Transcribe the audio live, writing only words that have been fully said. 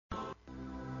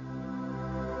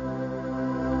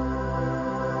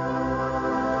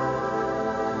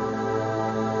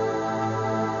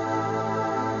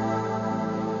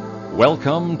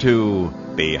Welcome to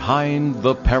Behind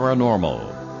the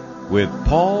Paranormal with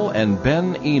Paul and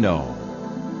Ben Eno.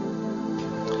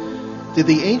 Did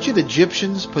the ancient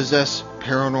Egyptians possess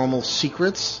paranormal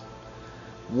secrets?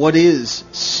 What is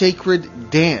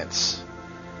sacred dance?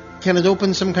 Can it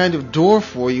open some kind of door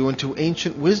for you into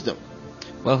ancient wisdom?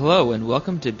 Well, hello, and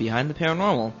welcome to Behind the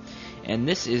Paranormal. And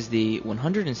this is the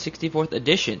 164th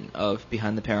edition of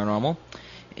Behind the Paranormal.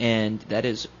 And that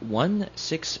is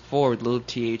 164 with little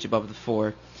th above the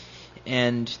 4.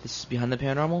 And this is Behind the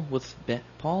Paranormal with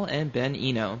Paul and Ben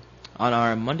Eno on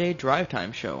our Monday Drive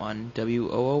Time show on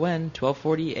WOON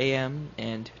 1240 AM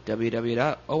and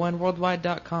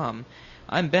www.onworldwide.com.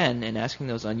 I'm Ben, and asking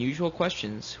those unusual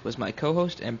questions was my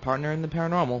co-host and partner in the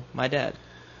paranormal, my dad.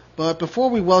 But before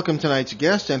we welcome tonight's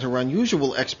guest and her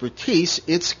unusual expertise,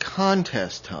 it's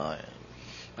contest time.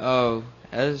 Oh,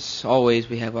 as always,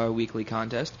 we have our weekly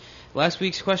contest. Last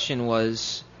week's question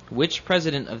was, which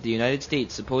president of the United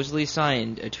States supposedly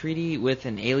signed a treaty with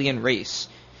an alien race?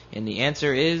 And the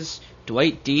answer is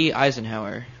Dwight D.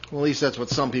 Eisenhower. Well, at least that's what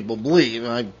some people believe.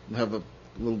 I have a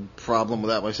little problem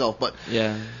with that myself, but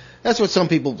yeah, that's what some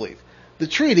people believe. The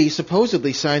treaty,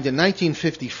 supposedly signed in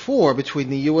 1954 between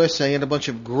the USA and a bunch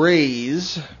of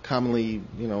grays, commonly,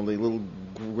 the little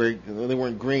gray, they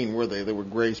weren't green, were they? They were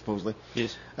gray, supposedly.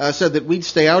 Yes. Said that we'd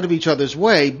stay out of each other's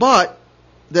way, but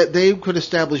that they could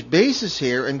establish bases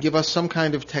here and give us some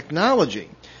kind of technology.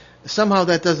 Somehow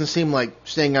that doesn't seem like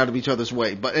staying out of each other's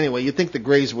way. But anyway, you'd think the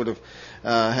grays would have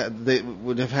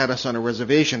had us on a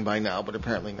reservation by now, but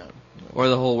apparently not. Or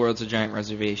the whole world's a giant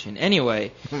reservation.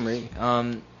 Anyway,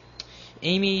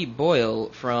 Amy Boyle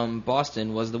from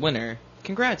Boston was the winner.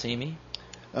 Congrats, Amy.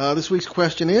 This week's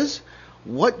question is,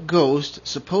 what ghost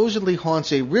supposedly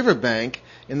haunts a riverbank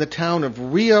in the town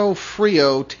of Rio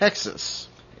Frio, Texas?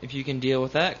 If you can deal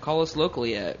with that, call us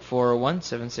locally at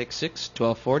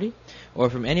 401-766-1240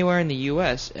 or from anywhere in the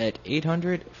U.S. at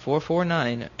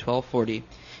 800-449-1240.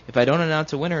 If I don't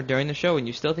announce a winner during the show and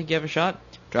you still think you have a shot,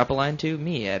 drop a line to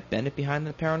me at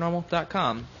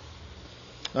bennettbehindtheparanormal.com.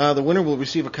 The winner will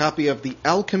receive a copy of The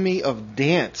Alchemy of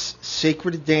Dance,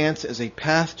 Sacred Dance as a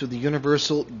Path to the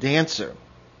Universal Dancer.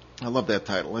 I love that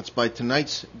title. That's by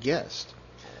tonight's guest.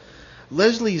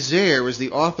 Les Zehr is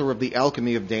the author of The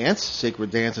Alchemy of Dance, Sacred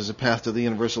Dance as a Path to the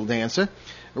Universal Dancer.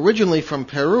 Originally from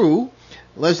Peru,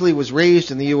 Leslie was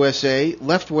raised in the USA,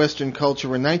 left Western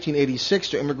culture in 1986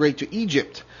 to immigrate to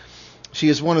Egypt. She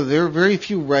is one of the very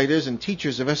few writers and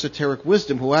teachers of esoteric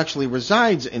wisdom who actually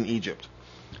resides in Egypt.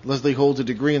 Leslie holds a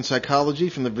degree in psychology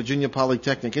from the Virginia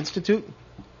Polytechnic Institute.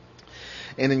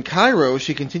 And in Cairo,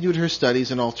 she continued her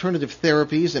studies in alternative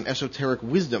therapies and esoteric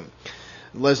wisdom.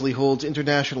 Leslie holds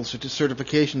international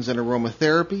certifications in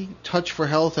aromatherapy, touch for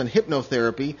health, and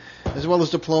hypnotherapy, as well as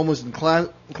diplomas in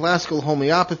classical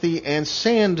homeopathy and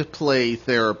sand play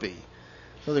therapy.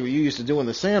 Something you used to do in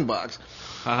the sandbox.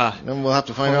 And we'll have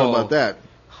to find out about that.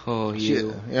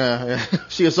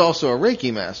 She is also a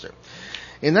Reiki master.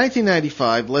 In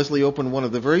 1995, Leslie opened one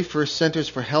of the very first centers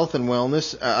for health and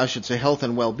wellness, health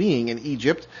and well-being in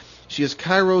Egypt. She is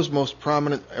Cairo's most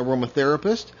prominent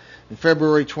aromatherapist. In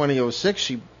February 2006,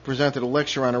 she presented a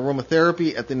lecture on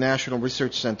aromatherapy at the National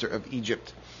Research Center of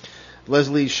Egypt.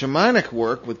 Leslie's shamanic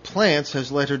work with plants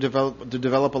has led her to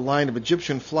develop a line of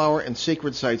Egyptian flower and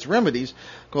sacred sites remedies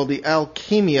called the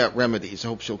Alchemia Remedies. I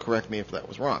hope she'll correct me if that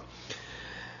was wrong.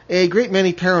 A great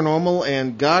many paranormal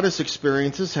and goddess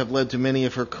experiences have led to many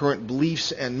of her current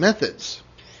beliefs and methods.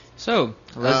 So,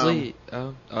 Leslie...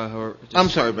 I'm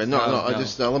sorry, Ben. No.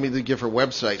 Let me give her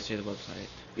website. See the website.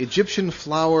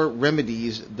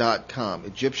 EgyptianFlowerRemedies.com.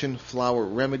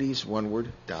 EgyptianFlowerRemedies, one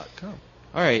word, .com.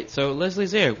 All right, so Leslie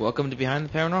Zehr, welcome to Behind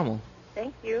the Paranormal.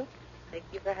 Thank you. Thank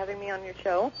you for having me on your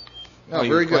show. Oh,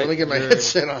 very good. Let me get my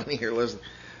headset on here, Leslie.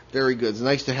 Very good. It's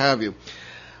nice to have you.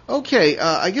 Okay,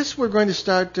 I guess we're going to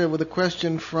start with a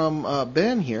question from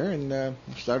Ben here, and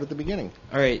start at the beginning.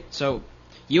 All right, so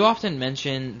you often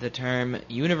mention the term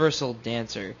universal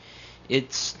dancer.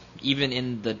 It's even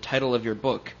in the title of your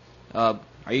book. Are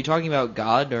you talking about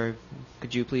God, or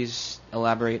could you please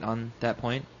elaborate on that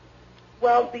point?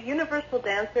 Well, the universal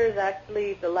dancer is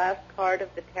actually the last card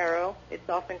of the tarot. It's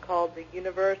often called the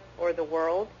universe or the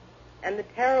world. And the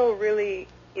tarot really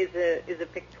is a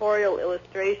pictorial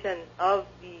illustration of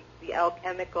the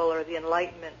alchemical or the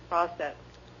enlightenment process.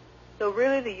 So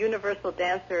really the universal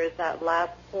dancer is that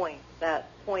last point that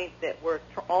we're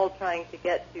all trying to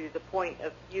get to, the point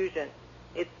of fusion.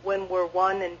 It's when we're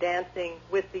one and dancing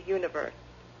with the universe.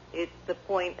 It's the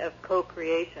point of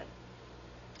co-creation.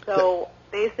 So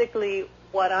basically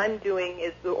what I'm doing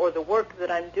is, or the work that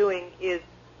I'm doing is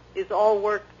all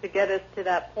work to get us to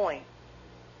that point.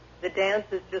 the dance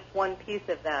is just one piece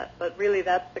of that. But really,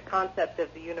 that's the concept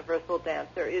of the universal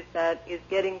dancer, is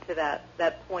getting to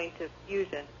that point of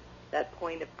fusion, that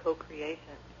point of co-creation.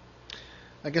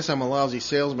 I guess I'm a lousy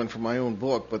salesman for my own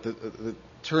book, but the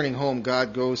Turning Home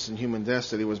God, Ghosts, and Human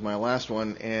Destiny was my last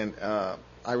one, and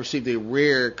I received a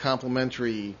rare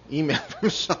complimentary email from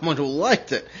someone who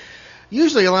liked it.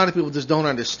 Usually a lot of people just don't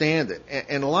understand it,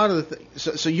 and a lot of the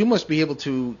so you must be able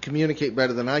to communicate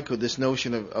better than I could this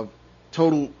notion of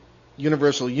total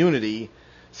universal unity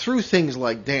through things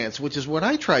like dance, which is what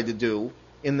I tried to do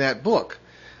in that book.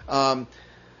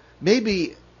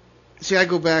 See, I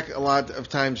go back a lot of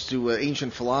times to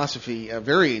ancient philosophy,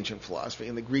 very ancient philosophy,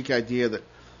 and the Greek idea that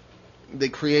the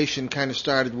creation kind of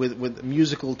started with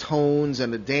musical tones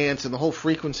and a dance and the whole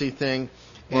frequency thing.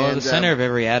 Well, and, the center of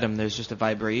every atom, there's just a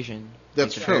vibration.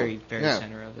 That's it's true. The very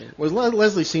center of it. Well,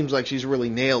 Leslie seems like she's really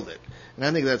nailed it, and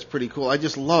I think that's pretty cool. I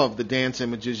just love the dance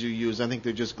images you use. I think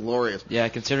they're just glorious. Yeah,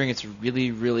 considering it's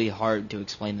really, really hard to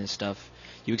explain this stuff.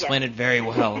 You explain it very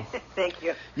well. Thank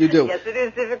you. You do. Yes, it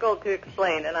is difficult to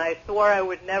explain, and I swore I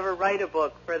would never write a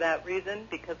book for that reason,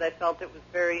 because I felt it was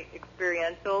very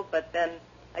experiential, but then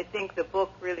I think the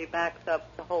book really backs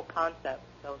up the whole concept,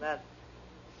 so that's...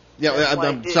 Yeah,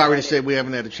 I'm sorry to say we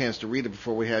haven't had a chance to read it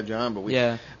before we had you on, but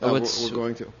we're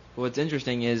going to. What's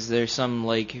interesting is there's some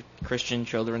like Christian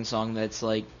children's song that's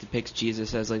like depicts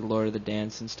Jesus as like Lord of the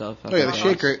Dance and stuff. Oh yeah,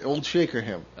 the old Shaker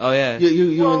hymn. Oh yeah.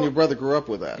 You and your brother grew up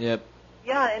with that. Yep.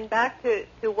 Yeah, and back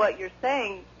to what you're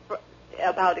saying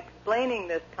about explaining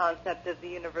this concept of the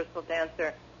universal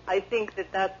dancer, I think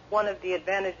that's one of the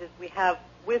advantages we have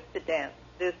with the dance.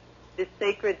 This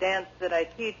sacred dance that I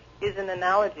teach is an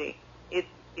analogy.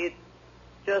 It's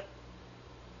just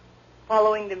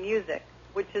following the music,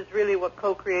 which is really what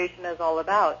co-creation is all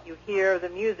about. You hear the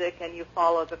music and you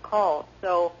follow the call.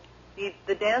 So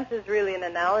the dance is really an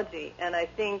analogy, and I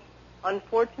think,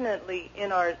 unfortunately,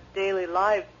 in our daily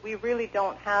lives, we really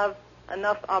don't have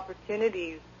enough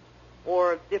opportunities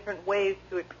or different ways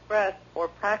to express or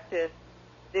practice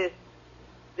this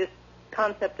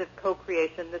concept of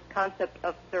co-creation, this concept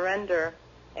of surrender,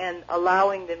 and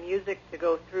allowing the music to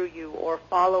go through you or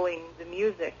following the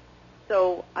music.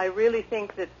 So I really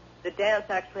think that the dance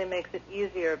actually makes it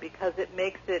easier because it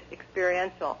makes it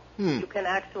experiential. You can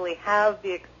actually have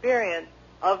the experience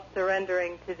of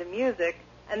surrendering to the music,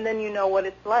 and then you know what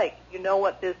it's like. You know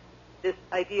what this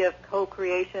idea of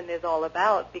co-creation is all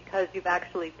about because you've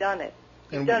actually done it.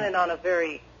 You've done it on a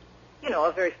very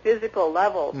physical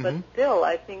level, but still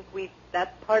I think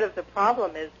that's part of the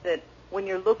problem is that when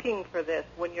you're looking for this,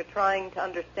 when you're trying to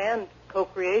understand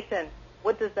co-creation,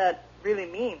 what does that really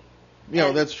mean?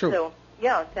 Yeah, that's true. So,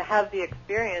 to have the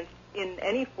experience in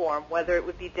any form, whether it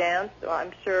would be dance, or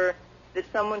I'm sure that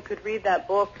someone could read that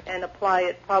book and apply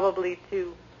it probably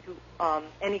to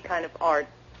any kind of art,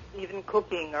 even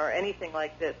cooking or anything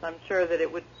like this. I'm sure that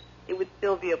it would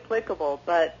still be applicable,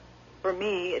 but for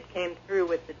me, it came through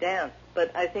with the dance.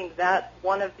 But I think that's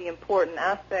one of the important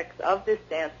aspects of this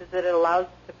dance is that it allows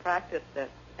us to practice this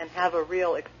and have a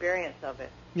real experience of it.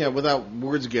 Yeah, without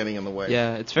words getting in the way.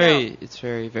 Yeah, it's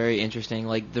very, very interesting.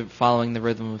 Like following the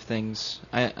rhythm of things.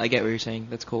 I get what you're saying.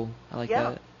 That's cool. I like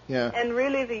that. Yeah. And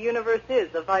really, the universe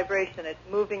is a vibration. It's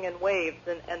moving in waves,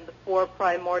 and the four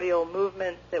primordial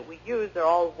movements that we use are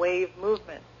all wave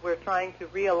movements. We're trying to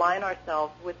realign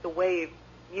ourselves with the wave.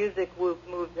 Music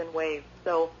moves in waves.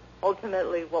 So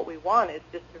ultimately what we want is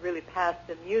just to really pass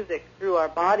the music through our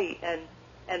body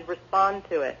and respond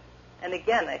to it. And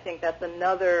again, I think that's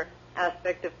another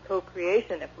aspect of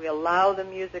co-creation. If we allow the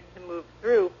music to move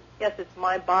through, yes, it's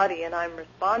my body and I'm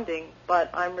responding, but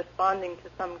I'm responding to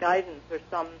some guidance or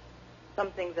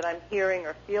something that I'm hearing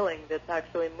or feeling that's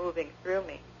actually moving through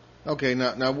me. Okay,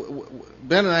 now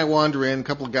Ben and I wander in, a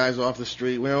couple of guys off the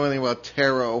street. We don't know anything about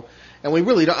tarot, and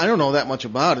I don't know that much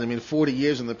about it. I mean, 40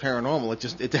 years in the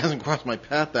paranormal, it hasn't crossed my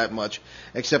path that much,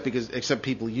 except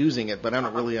people using it, but I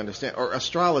don't really understand, or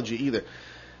astrology either.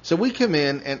 So we come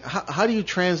in, and how do you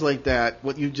translate that,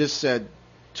 what you just said,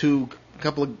 to a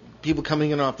couple of people coming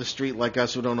in off the street like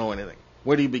us who don't know anything?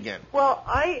 Where do you begin? Well,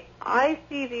 I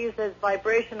see these as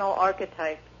vibrational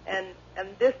archetypes, and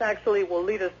this actually will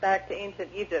lead us back to ancient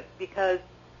Egypt, because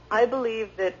I believe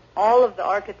that all of the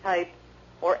archetypes,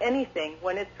 or anything,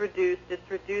 when it's reduced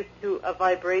to a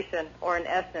vibration or an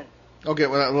essence. Okay,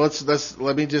 well,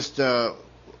 let me just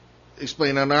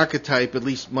explain. An archetype, at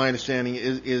least my understanding,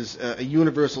 is a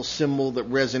universal symbol that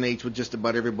resonates with just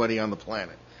about everybody on the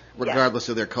planet, regardless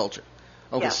of their culture.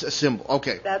 Okay, a symbol.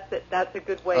 Okay. That's it. That's a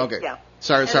good way. Okay. Yeah.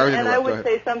 Sorry to interrupt. And I would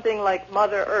say something like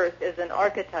Mother Earth is an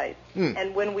archetype,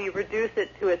 and when we reduce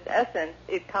it to its essence,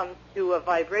 it comes to a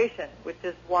vibration, which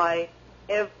is why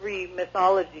every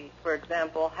mythology, for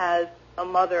example, has a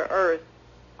Mother Earth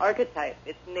archetype.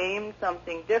 It's named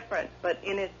something different, but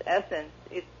in its essence,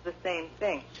 it's the same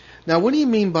thing. Now, what do you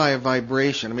mean by a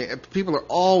vibration? I mean, people are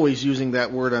always using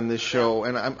that word on this show,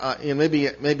 and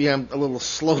maybe I'm a little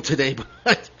slow today,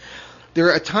 but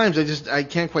there are times I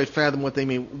can't quite fathom what they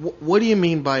mean. What do you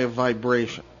mean by a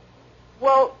vibration?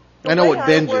 Well, I know what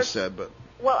Ben just said, but...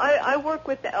 Well, I work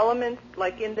with the elements,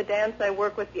 like in the dance I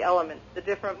work with the elements. The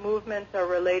different movements are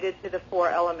related to the 4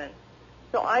 elements.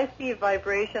 So I see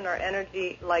vibration or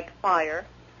energy like fire,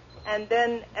 and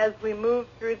then as we move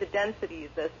through the densities,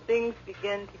 as things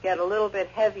begin to get a little bit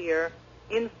heavier,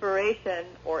 inspiration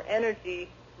or energy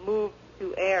moves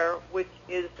to air, which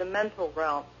is the mental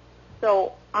realm.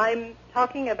 So I'm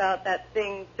talking about that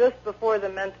thing just before the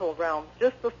mental realm,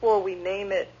 just before we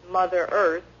name it Mother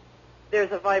Earth.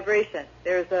 There's a vibration.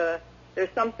 There's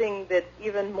something that's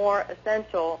even more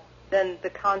essential than the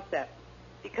concept,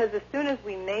 because as soon as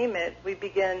we name it, we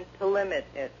begin to limit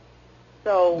it.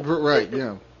 So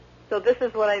So this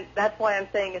is that's why I'm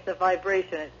saying it's a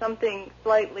vibration. It's something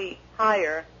slightly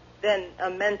higher than a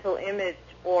mental image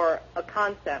or a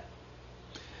concept.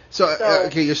 So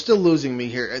okay, you're still losing me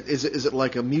here. Is it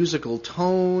like a musical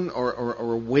tone or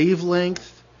a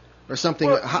wavelength? Or something.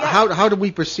 Well, how do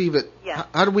we perceive it? Yeah.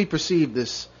 How do we perceive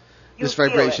this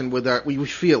vibration with our? We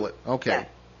feel it. Okay. Yes.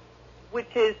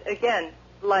 Which is again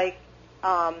like,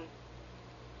 my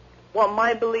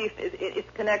belief is its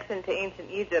connection to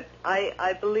ancient Egypt.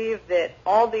 I believe that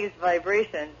all these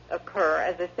vibrations occur,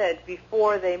 as I said,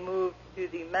 before they move to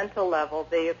the mental level.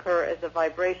 They occur as a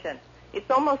vibration.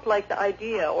 It's almost like the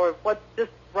idea, or what's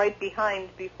just right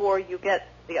behind before you get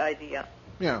the idea.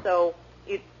 Yeah. So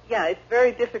it's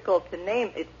very difficult to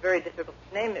name. It's very difficult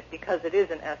to name it because it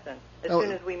is an essence. As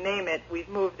soon as we name it, we've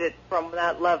moved it from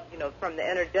that level, from the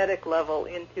energetic level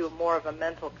into more of a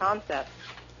mental concept.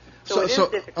 So it is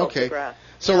difficult to grasp.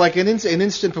 So like an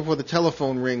instant before the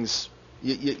telephone rings,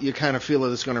 you kind of feel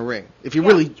that it's going to ring. If you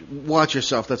really watch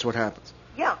yourself, that's what happens.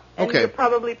 Yeah, and you're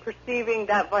probably perceiving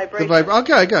that vibration.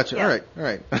 Okay, I got you. Yeah. All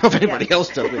right. I don't know if anybody else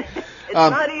does it. It's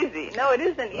not easy. No, it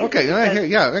isn't easy. Okay,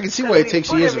 I can see why it takes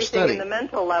years of study. In the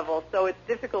mental level, so it's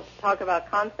difficult to talk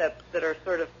about concepts that are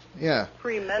sort of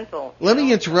pre-mental. Let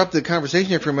me interrupt the conversation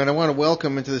here for a minute. I want to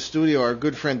welcome into the studio our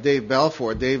good friend Dave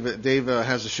Balfour. Dave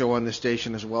has a show on this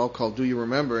station as well called Do You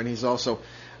Remember, and he's also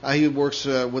he works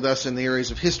with us in the areas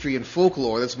of history and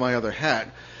folklore. That's my other hat.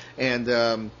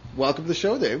 And welcome to the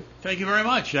show, Dave. Thank you very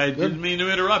much. I didn't mean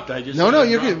to interrupt. I just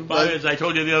you're good. As I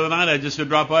told you the other night, I just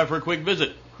drop by for a quick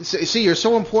visit. See, you're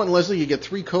so important, Leslie. You get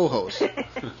 3 co-hosts.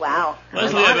 Wow,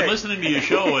 Leslie, I've been listening to your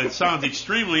show. It sounds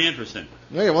extremely interesting.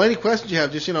 Okay, well, any questions you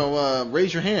have, just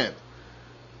raise your hand.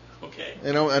 Okay.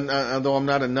 And although I'm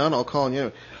not a nun, I'll call on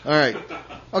you. All right.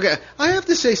 Okay, I have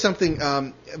to say something.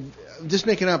 Just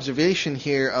make an observation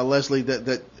here, Leslie,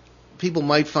 that people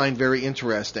might find very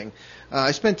interesting.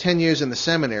 I spent 10 years in the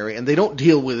seminary, and they don't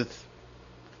deal with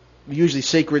usually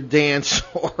sacred dance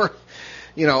or,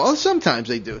 sometimes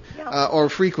they do, or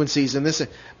frequencies and this.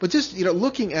 But just,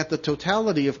 looking at the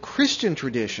totality of Christian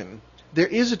tradition, there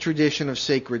is a tradition of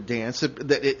sacred dance,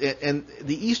 and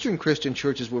the Eastern Christian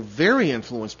churches were very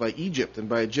influenced by Egypt and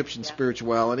by Egyptian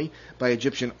spirituality, by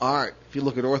Egyptian art. If you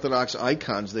look at Orthodox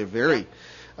icons, they're very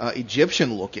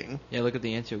Egyptian looking. Yeah, look at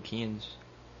the Antiochians.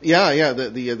 Yeah,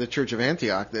 the Church of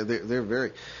Antioch, they're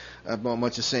very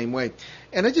much the same way,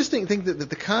 and I just think that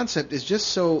the concept is just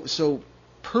so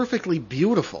perfectly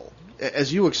beautiful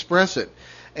as you express it,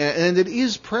 and it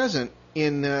is present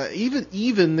in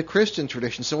even the Christian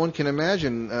tradition. So one can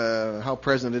imagine how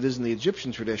present it is in the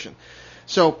Egyptian tradition.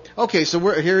 So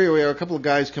we're here. We are a couple of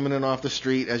guys coming in off the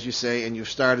street, as you say, and you've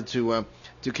started to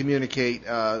communicate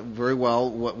very well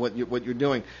what you're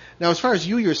doing. Now, as far as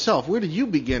you yourself, where did you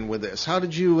begin with this? How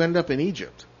did you end up in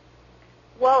Egypt?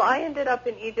 Well, I ended up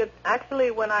in Egypt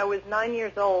actually when I was 9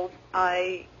 years old.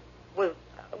 I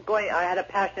had a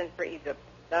passion for Egypt.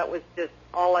 That was just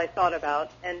all I thought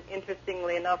about. And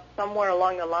interestingly enough, somewhere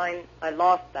along the line, I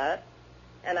lost that,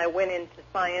 and I went into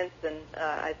science. And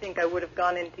I think I would have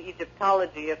gone into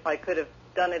Egyptology if I could have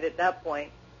done it at that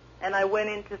point. And I went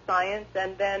into science,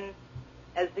 and then,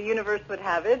 as the universe would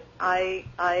have it, I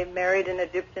married an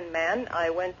Egyptian man. I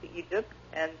went to Egypt,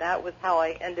 and that was how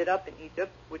I ended up in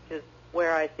Egypt, which is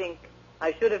where I think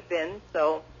I should have been.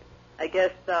 So I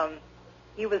guess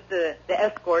he was the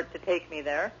escort to take me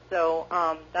there. So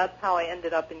that's how I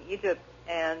ended up in Egypt,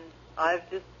 and I've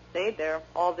just stayed there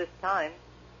all this time.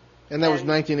 And that was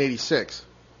 1986?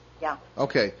 Yeah.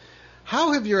 Okay.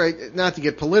 How have not to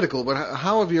get political, but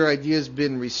how have your ideas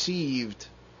been received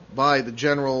by the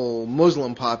general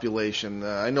Muslim population?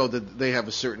 I know that they have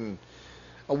a certain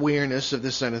awareness of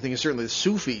this kind of thing. And certainly the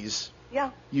Sufis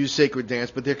Yeah. use sacred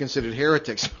dance, but they're considered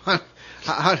heretics.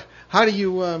 How do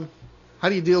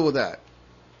you deal with that?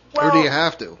 Well, Or do you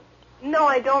have to? No,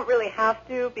 I don't really have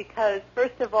to, because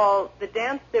first of all, the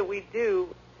dance that we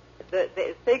do,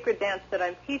 the sacred dance that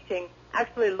I'm teaching,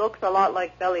 actually looks a lot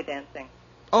like belly dancing.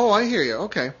 Oh, I hear you.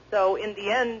 Okay. So in the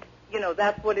end,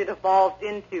 that's what it evolved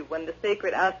into. When the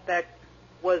sacred aspect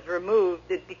was removed,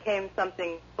 it became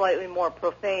something slightly more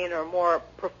profane or more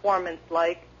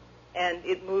performance-like, and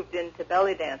it moved into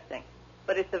belly dancing.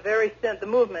 But it's the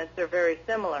movements are very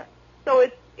similar. So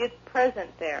it's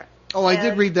present there. Oh, I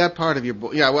did read that part of your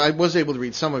book. Yeah, well, I was able to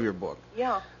read some of your book.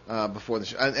 Yeah. Before the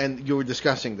show, and you were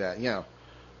discussing that. Yeah.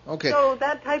 Okay. So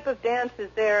that type of dance is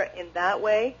there in that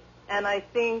way, and I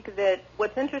think that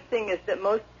what's interesting is that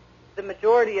the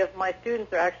majority of my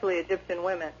students are actually Egyptian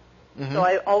women. Mm-hmm. So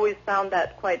I always found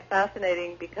that quite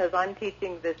fascinating, because I'm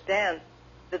teaching this dance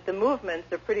that the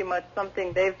movements are pretty much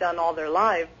something they've done all their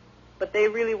lives, but they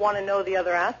really want to know the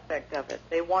other aspect of it.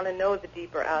 They want to know the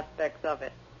deeper aspects of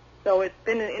it. So it's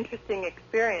been an interesting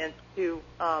experience to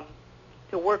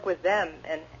work with them,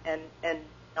 and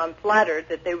I'm flattered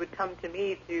that they would come to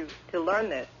me to learn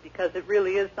this, because it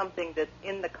really is something that's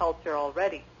in the culture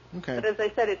already. Okay. But as I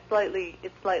said, it's slightly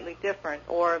different,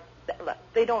 or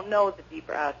they don't know the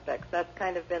deeper aspects. That's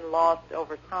kind of been lost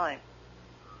over time.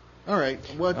 All right.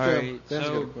 All right. Ben's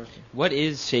So, got a question.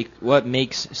 what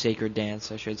makes sacred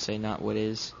dance? I should say, not what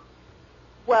is.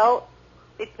 Well,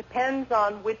 it depends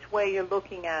on which way you're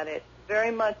looking at it. Very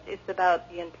much it's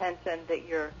about the intention that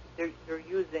you're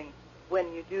using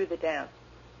when you do the dance.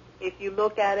 If you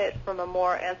look at it from a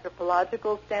more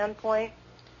anthropological standpoint,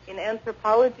 in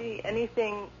anthropology,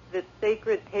 anything that's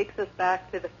sacred takes us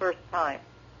back to the first time.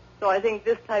 So I think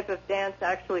this type of dance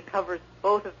actually covers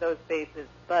both of those bases.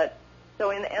 So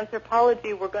in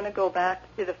anthropology, we're going to go back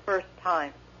to the first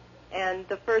time. And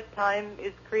the first time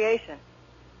is creation,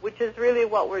 which is really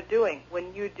what we're doing.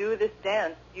 When you do this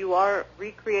dance, you are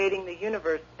recreating the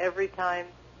universe every time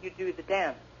you do the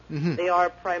dance. Mm-hmm. They are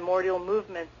primordial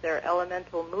movements. They're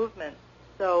elemental movements.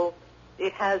 So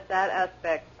it has that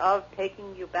aspect of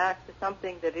taking you back to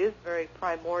something that is very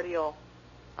primordial,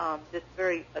 just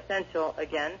very essential,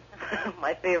 again,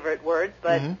 my favorite word.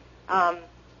 But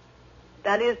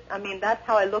that's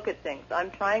how I look at things.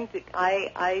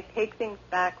 I take things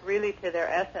back really to their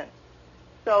essence.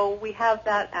 So we have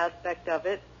that aspect of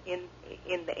it in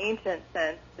the ancient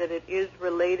sense, that it is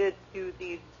related to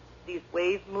these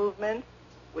wave movements,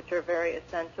 which are very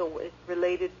essential. It's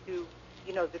related to,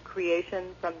 the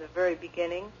creation from the very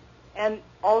beginning. And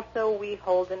also we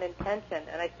hold an intention.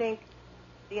 And I think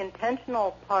the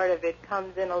intentional part of it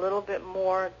comes in a little bit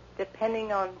more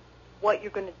depending on what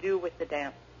you're going to do with the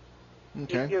dance.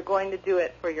 Okay. If you're going to do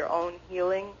it for your own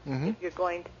healing, Mm-hmm. if you're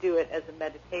going to do it as a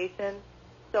meditation.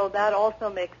 So that also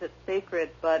makes it sacred,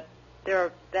 but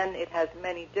then it has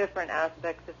many different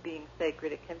aspects of being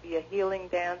sacred. It can be a healing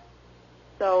dance.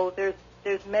 So there's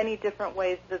many different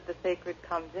ways that the sacred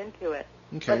comes into it.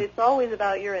 Okay. But it's always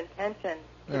about your intention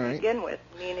to All right. begin with,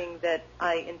 meaning that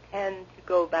I intend to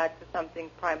go back to something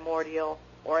primordial,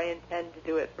 or I intend to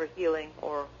do it for healing,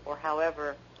 or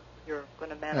however you're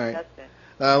going to manifest it.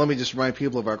 Let me just remind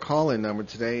people of our call-in number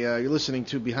today. You're listening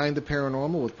to Behind the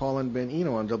Paranormal with Paul and Ben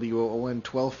Eno on WOON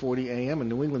 1240 AM in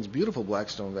New England's beautiful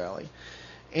Blackstone Valley.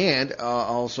 And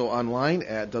also online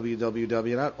at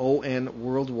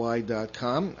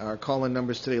www.onworldwide.com. Our call-in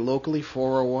numbers today locally,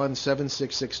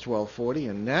 401-766-1240,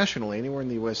 and nationally, anywhere in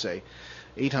the USA,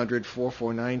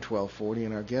 800-449-1240.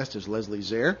 And our guest is Les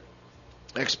Zehr,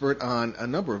 expert on a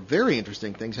number of very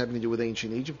interesting things having to do with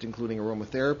ancient Egypt, including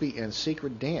aromatherapy and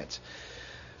sacred dance.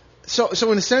 So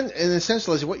in a sense,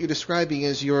 Leslie, what you're describing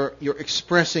is you're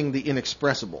expressing the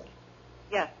inexpressible.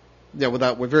 Yeah. Yeah,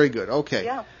 we're very good. Okay.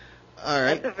 Yeah. All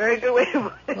right. That's a very good way to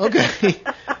put it. Okay.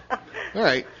 All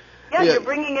right. Yeah, you're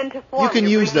bringing into form. You can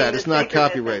You're use bringing that. It's the not sacredness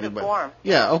copyrighted, into but form.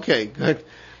 yeah. Okay. Good.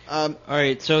 All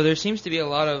right, so there seems to be a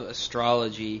lot of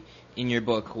astrology in your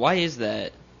book. Why is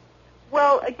that?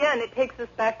 Well, again, it takes us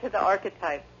back to the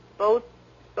archetypes. Both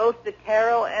the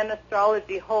tarot and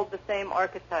astrology hold the same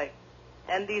archetype,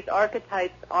 and these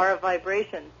archetypes are a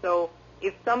vibration. So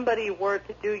if somebody were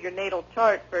to do your natal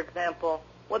chart, for example,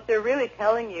 what they're really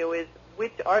telling you is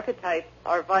which archetypes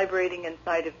are vibrating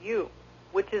inside of you,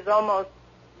 which is almost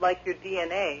like your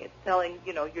DNA. It's telling,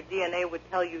 your DNA would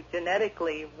tell you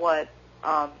genetically what's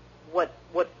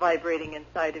vibrating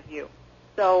inside of you.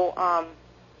 So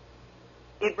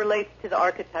it relates to the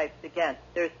archetypes again.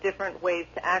 There's different ways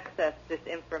to access this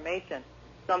information.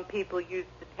 Some people use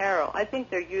the tarot. I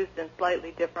think they're used in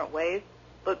slightly different ways.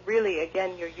 But really,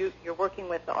 again, you're working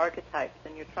with the archetypes,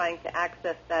 and you're trying to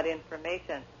access that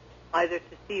information, either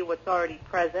to see what's already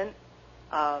present.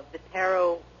 The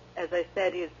tarot, as I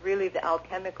said, is really the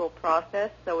alchemical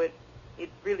process, so it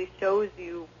really shows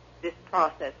you this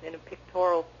process in a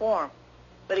pictorial form.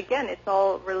 But again, it's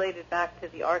all related back to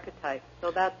the archetypes.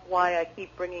 So that's why I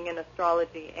keep bringing in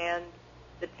astrology and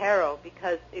the tarot,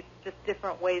 because it's just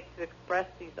different ways to express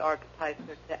these archetypes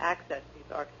or to access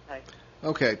these archetypes.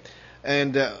 Okay.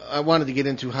 And I wanted to get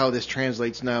into how this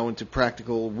translates now into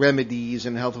practical remedies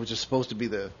and health, which is supposed to be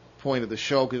the point of the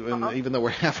show, even though we're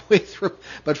halfway through.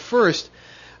 But first,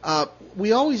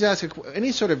 we always ask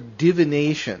any sort of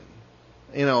divination,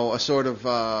 a sort of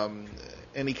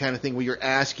any kind of thing where you're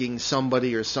asking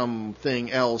somebody or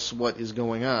something else what is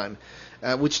going on,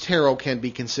 which tarot can be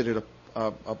considered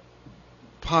a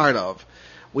part of.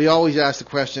 We always ask the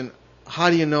question,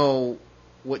 how do you know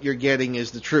what you're getting is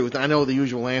the truth? I know the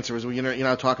usual answer is, well, you're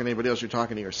not talking to anybody else, you're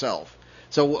talking to yourself.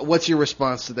 So what's your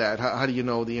response to that? How do you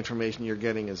know the information you're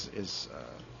getting is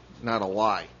not a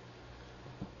lie?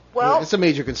 Well, it's a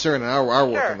major concern in our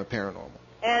work sure. on the paranormal.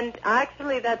 And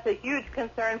actually, that's a huge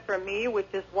concern for me, which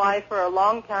is why for a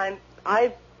long time,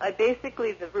 I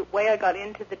basically, the way I got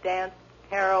into the dance,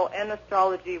 tarot, and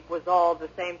astrology was all the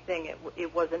same thing.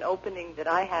 It was an opening that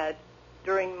I had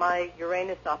during my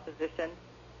Uranus opposition,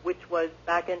 which was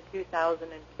back in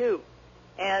 2002.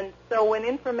 And so when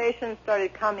information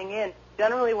started coming in,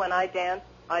 generally when I dance,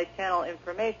 I channel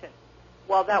information.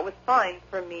 Well, that was fine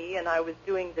for me, and I was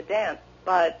doing the dance.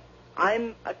 But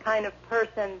I'm a kind of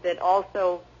person that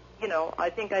also, I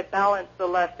think I balance the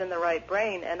left and the right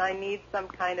brain, and I need some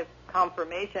kind of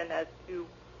confirmation as to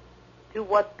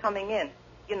what's coming in.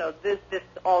 This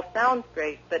all sounds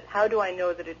great, but how do I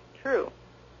know that it's true?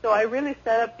 So I really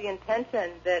set up the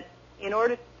intention that in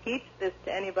order to teach this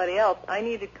to anybody else, I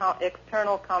needed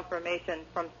external confirmation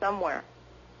from somewhere.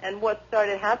 And what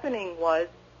started happening was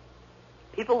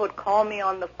people would call me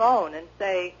on the phone and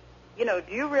say, do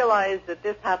you realize that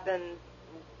this happens,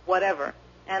 whatever?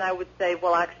 And I would say,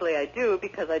 well, actually I do,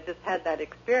 because I just had that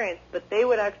experience. But they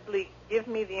would actually give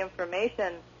me the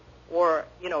information or,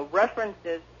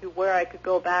 references to where I could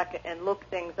go back and look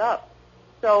things up.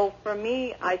 So for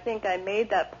me, I think I made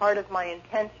that part of my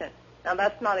intention. Now,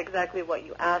 that's not exactly what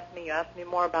you asked me. You asked me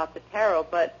more about the tarot,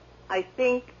 but I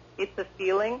think it's a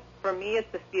feeling. For me,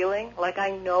 it's a feeling. Like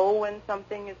I know when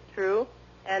something is true,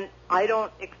 and I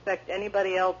don't expect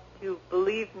anybody else to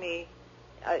believe me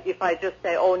if I just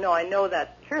say, oh, no, I know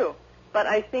that's true. But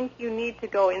I think you need to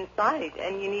go inside,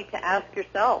 and you need to ask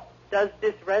yourself, does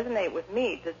this resonate with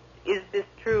me? Is this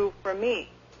true for me?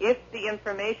 If the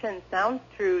information sounds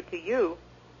true to you,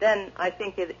 then I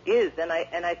think it is, and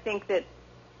I think that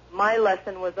my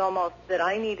lesson was almost that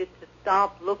I needed to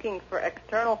stop looking for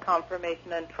external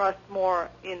confirmation and trust more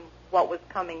in what was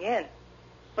coming in.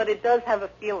 But it does have a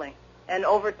feeling, and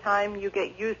over time you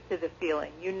get used to the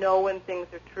feeling. You know when things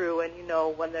are true and you know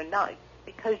when they're not,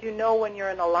 because you know when you're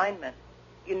in alignment.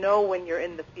 You know when you're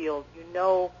in the field. You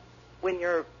know when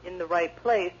you're in the right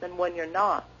place and when you're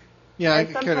not. Yeah, and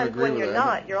I kind of sometimes agree when with you're that.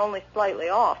 not, you're only slightly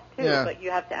off, too, Yeah. but you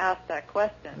have to ask that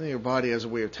question. I think your body has a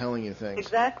way of telling you things.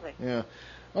 Exactly. Yeah.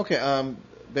 Okay,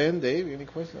 Ben, Dave, any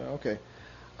questions? Okay.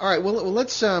 All right, well,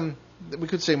 let's, we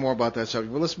could say more about that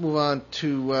subject, but let's move on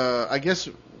to, I guess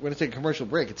we're going to take a commercial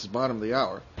break. It's the bottom of the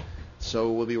hour.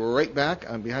 So we'll be right back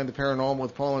on Behind the Paranormal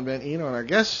with Paul and Ben Eno and our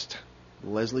guest,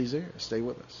 Les Zehr. Stay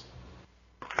with us.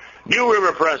 New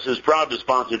River Press is proud to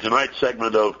sponsor tonight's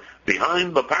segment of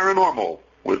Behind the Paranormal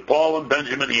with Paul and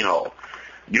Benjamin Eno.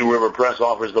 New River Press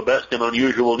offers the best in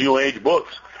unusual New Age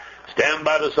books. Stand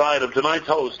by the side of tonight's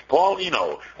host, Paul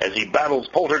Eno, as he battles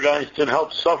poltergeists and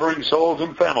helps suffering souls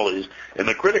and families in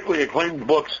the critically acclaimed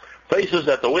books Faces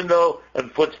at the Window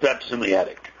and Footsteps in the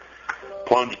Attic.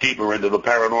 Plunge deeper into the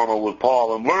paranormal with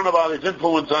Paul and learn about its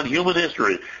influence on human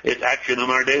history, its action in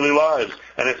our daily lives,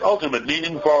 and its ultimate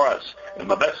meaning for us in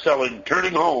the best-selling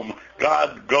Turning Home,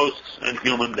 God, Ghosts, and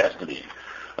Human Destiny.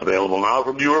 Available now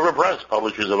from New River Press,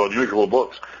 publishers of unusual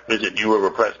books. Visit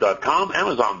newriverpress.com,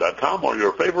 amazon.com, or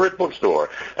your favorite bookstore.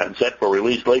 And set for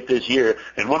release late this year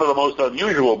in one of the most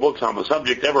unusual books on the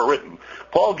subject ever written,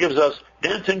 Paul gives us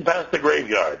Dancing Past the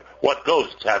Graveyard, What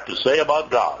Ghosts Have to Say About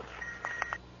God.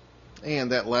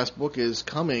 And that last book is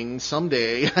coming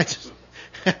someday. I just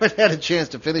haven't had a chance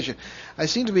to finish it. I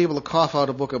seem to be able to cough out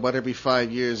a book about every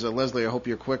 5 years. Leslie, I hope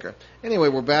you're quicker. Anyway,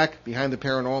 we're back Behind the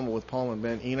Paranormal with Paul and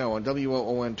Ben Eno on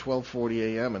WOON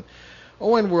 1240 AM and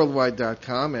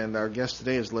ONWorldwide.com. And our guest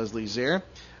today is Les Zehr,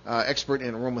 expert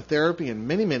in aromatherapy and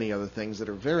many, many other things that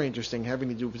are very interesting, having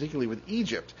to do particularly with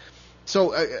Egypt.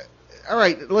 So, all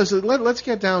right, Leslie, let's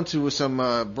get down to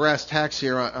some brass tacks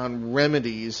here on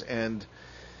remedies. And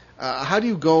how do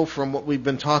you go from what we've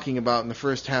been talking about in the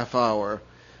first half hour,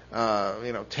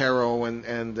 tarot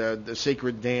and the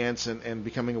sacred dance and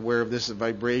becoming aware of this, the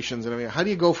vibrations and everything? How do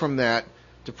you go from that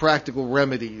to practical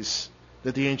remedies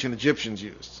that the ancient Egyptians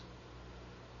used?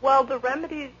 Well, the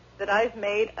remedies that I've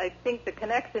made, I think the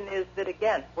connection is that,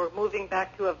 again, we're moving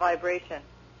back to a vibration.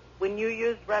 When you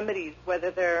use remedies,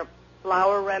 whether they're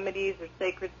flower remedies or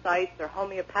sacred sites or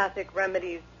homeopathic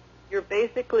remedies, you're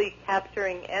basically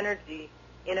capturing energy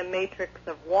in a matrix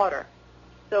of water.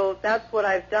 So that's what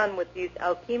I've done with these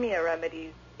alchemia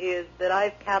remedies, is that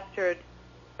I've captured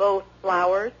both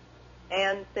flowers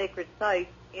and sacred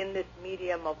sites in this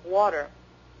medium of water.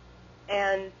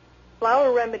 And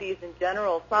flower remedies in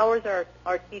general, flowers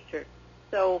are teachers.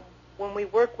 So when we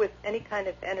work with any kind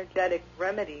of energetic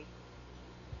remedy,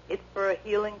 it's for a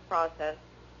healing process.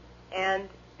 And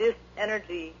this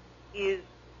energy is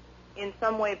in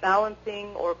some way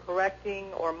balancing or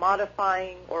correcting or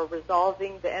modifying or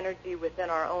resolving the energy within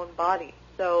our own body.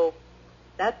 So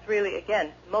that's really,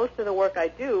 again, most of the work I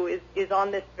do is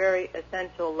on this very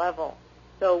essential level.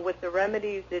 So with the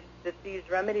remedies, it's that these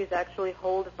remedies actually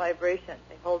hold a vibration.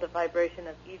 They hold a vibration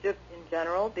of Egypt in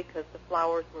general because the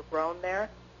flowers were grown there.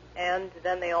 And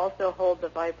then they also hold the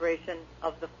vibration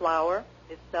of the flower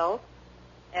itself.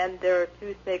 And there are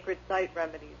 2 sacred site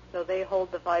remedies. So they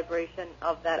hold the vibration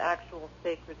of that actual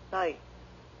sacred site.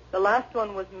 The last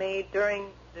one was made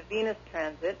during the Venus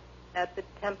transit at the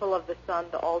Temple of the Sun,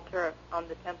 the altar on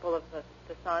the Temple of the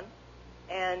Sun.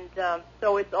 And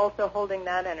so it's also holding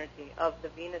that energy of the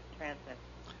Venus transit.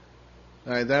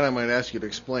 All right, that I might ask you to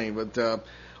explain. But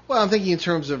well, I'm thinking in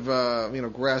terms of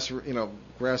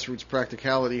grassroots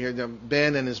practicality here.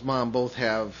 Ben and his mom both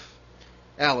have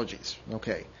allergies.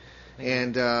 Okay,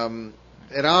 and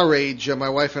at our age, my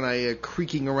wife and I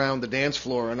creaking around the dance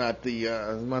floor are not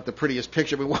the prettiest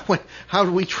picture. But how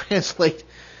do we translate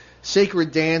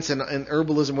sacred dance and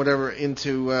herbalism, whatever,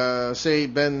 into, say,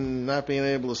 Ben not being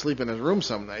able to sleep in his room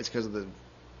some nights because of the...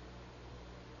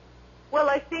 Well,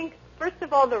 I think, first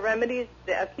of all, the remedies,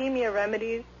 the alchemia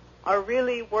remedies, are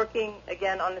really working,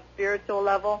 again, on a spiritual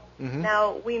level. Mm-hmm.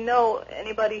 Now, we know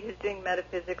anybody who's doing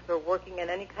metaphysics or working in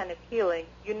any kind of healing,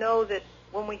 you know that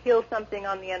when we heal something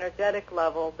on the energetic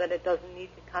level, then it doesn't need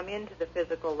to come into the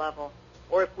physical level.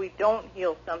 Or if we don't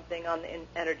heal something on the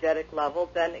energetic level,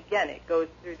 then again, it goes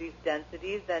through these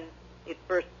densities, and it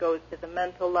first goes to the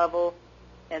mental level,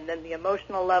 and then the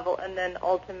emotional level, and then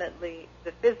ultimately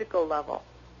the physical level.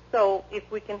 So if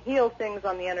we can heal things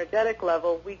on the energetic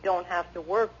level, we don't have to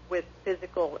work with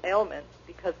physical ailments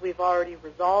because we've already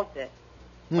resolved it.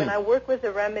 When I work with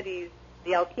the remedies,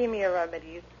 the alchemia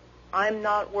remedies, I'm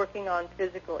not working on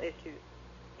physical issues.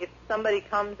 If somebody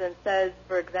comes and says,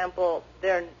 for example,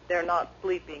 they're not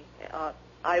sleeping,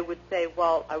 I would say,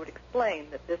 well, I would explain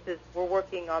that we're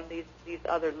working on these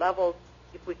other levels.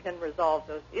 If we can resolve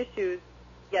those issues,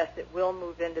 yes, it will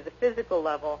move into the physical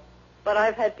level. But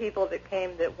I've had people that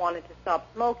came that wanted to stop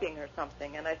smoking or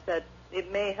something, and I said,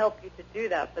 it may help you to do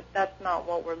that, but that's not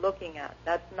what we're looking at.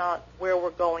 That's not where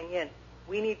we're going in.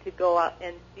 We need to go out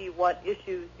and see what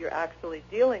issues you're actually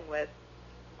dealing with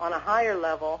on a higher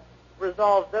level,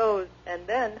 resolve those, and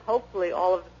then hopefully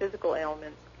all of the physical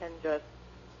ailments can just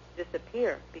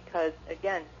disappear because,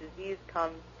 again, disease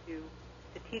comes to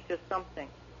teach us something.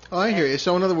 Oh, I hear you.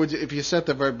 So in other words, if you set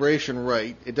the vibration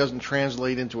right, it doesn't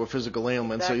translate into a physical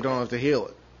ailment, exactly. So you don't have to heal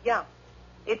it. Yeah.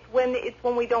 It's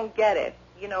when we don't get it.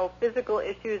 You know, physical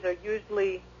issues are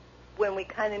usually when we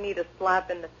kind of need a slap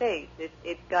in the face.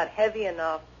 It got heavy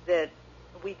enough that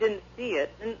we didn't see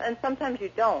it, and sometimes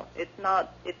you don't. It's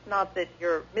not that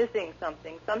you're missing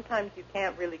something. Sometimes you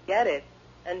can't really get it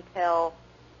until,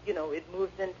 it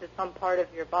moves into some part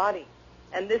of your body.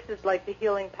 And this is like the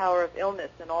healing power of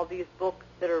illness and all these books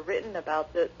that are written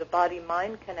about the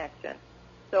body-mind connection.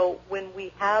 So when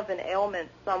we have an ailment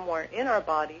somewhere in our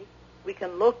bodies, we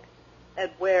can look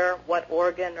at what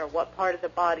organ or what part of the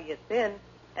body it's in,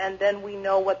 and then we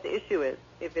know what the issue is.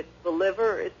 If it's the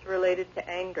liver, it's related to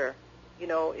anger.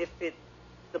 If it's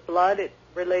the blood, it's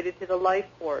related to the life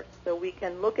force. So we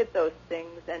can look at those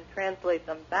things and translate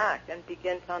them back and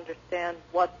begin to understand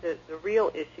what the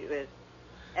real issue is.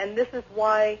 And this is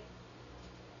why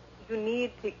you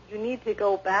need to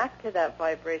go back to that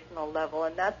vibrational level,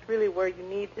 and that's really where you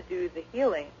need to do the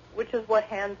healing, which is what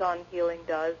hands-on healing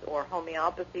does, or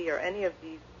homeopathy, or any of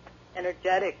these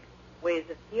energetic ways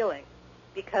of healing,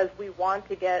 because we want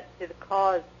to get to the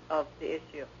cause of the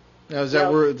issue. Now, does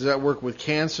that work with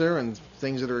cancer and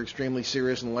things that are extremely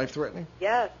serious and life-threatening?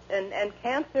 Yes, and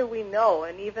cancer we know,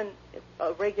 and even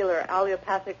a regular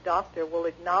allopathic doctor will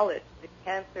acknowledge that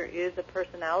cancer is a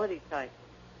personality type.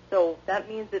 So that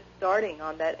means it's starting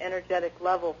on that energetic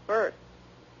level first.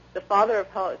 The father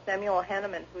of Samuel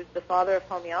Hahnemann, who's the father of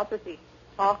homeopathy,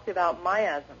 talked about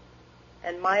miasms.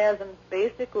 And miasms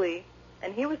basically,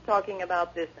 and he was talking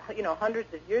about this,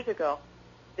 hundreds of years ago,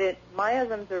 that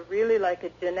miasms are really like a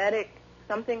genetic,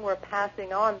 something we're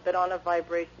passing on, but on a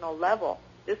vibrational level.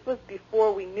 This was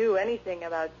before we knew anything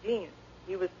about genes.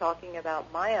 He was talking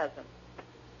about miasms.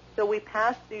 So we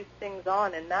pass these things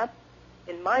on, and that's,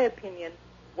 in my opinion,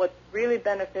 what's really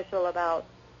beneficial about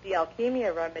the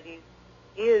alchemia remedies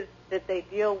is that they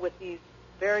deal with these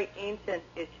very ancient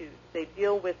issues. They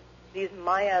deal with these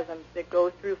miasms that go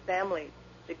through families,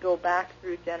 that go back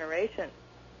through generations,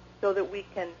 so that we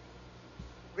can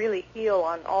really heal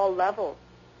on all levels.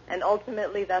 And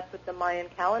ultimately, that's what the Mayan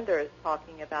calendar is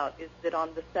talking about, is that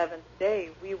on the seventh day,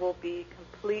 we will be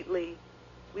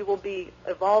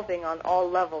evolving on all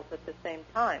levels at the same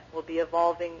time. We'll be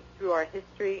evolving through our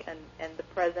history and the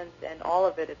present and all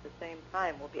of it at the same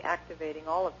time. We'll be activating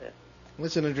all of this.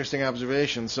 That's an interesting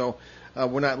observation. So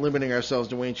we're not limiting ourselves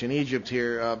to ancient Egypt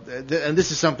here. And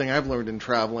this is something I've learned in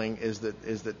traveling, is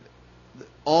that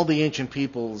all the ancient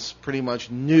peoples pretty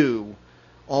much knew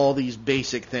all these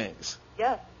basic things.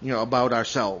 Yes. About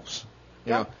ourselves.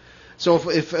 Yes. So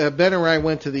if Ben or I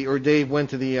or Dave went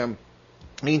to the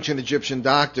ancient Egyptian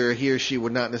doctor, he or she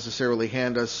would not necessarily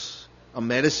hand us a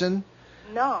medicine?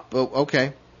 No. Well,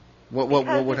 okay. What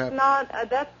would happen?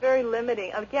 That's very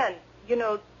limiting. Again,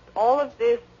 all of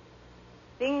this,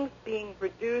 things being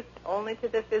reduced only to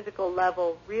the physical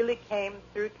level, really came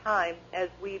through time as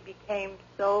we became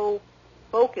so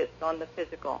focused on the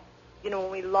physical.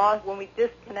 When we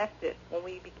disconnected, when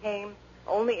we became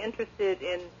only interested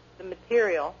in the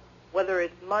material, whether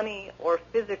it's money or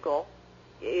physical,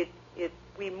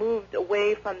 we moved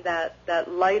away from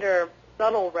that lighter,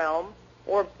 subtle realm,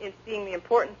 or in seeing the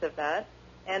importance of that,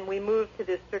 and we moved to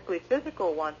this strictly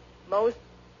physical one. Most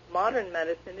modern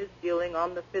medicine is dealing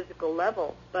on the physical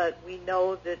level, but we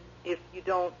know that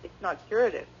it's not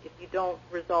curative. If you don't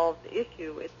resolve the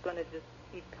issue, it's going to just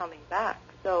keep coming back.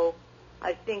 So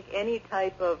I think any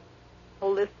type of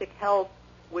holistic health,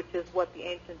 which is what the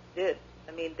ancients did.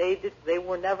 I mean, they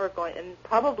were never going, and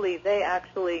probably they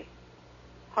actually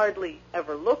hardly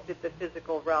ever looked at the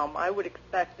physical realm. I would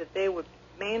expect that they would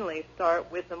mainly start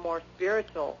with the more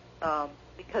spiritual,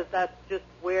 because that's just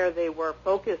where they were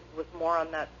focused, was more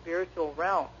on that spiritual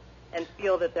realm, and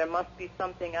feel that there must be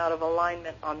something out of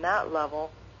alignment on that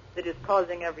level that is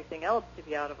causing everything else to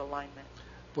be out of alignment.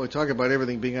 Boy, talk about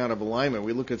everything being out of alignment.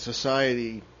 We look at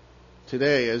society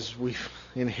today as we've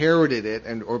inherited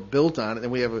it or built on it,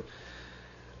 and we have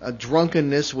a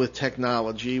drunkenness with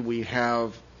technology. We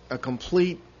have a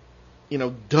complete,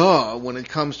 duh when it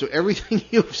comes to everything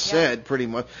you've said, pretty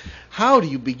much. How do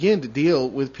you begin to deal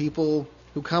with people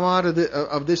who come out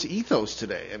of this ethos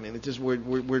today? I mean, it's just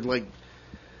we're like,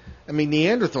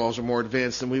 Neanderthals are more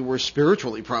advanced than we were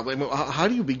spiritually, probably. I mean, how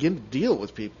do you begin to deal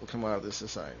with people who come out of this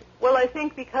society? Well, I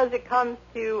think because it comes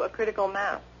to a critical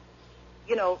mass.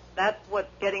 That's what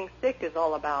getting sick is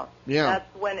all about. Yeah.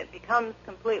 That's when it becomes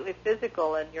completely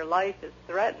physical and your life is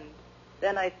threatened.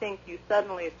 Then I think you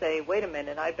suddenly say, wait a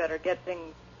minute, I better get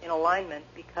things in alignment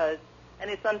because,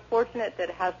 and it's unfortunate that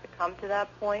it has to come to that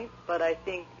point, but I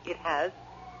think it has.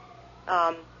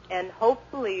 And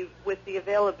hopefully with the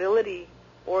availability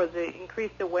or the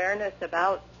increased awareness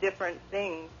about different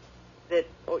things that,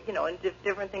 and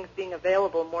different things being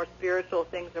available, more spiritual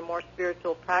things or more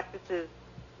spiritual practices,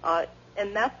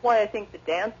 and that's why I think the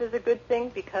dance is a good thing,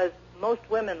 because most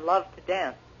women love to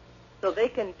dance. So they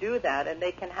can do that, and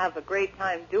they can have a great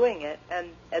time doing it, and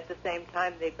at the same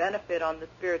time they benefit on the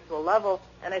spiritual level,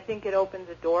 and I think it opens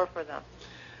a door for them.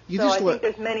 I think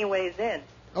there's many ways in.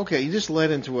 Okay, you just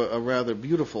led into a rather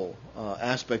beautiful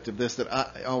aspect of this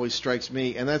that always strikes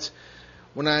me, and that's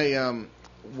when I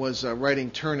was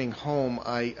writing Turning Home,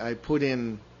 I put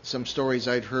in some stories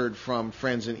I'd heard from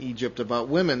friends in Egypt about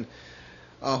women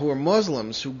who are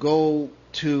Muslims who go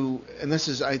to, and this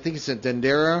is, I think it's at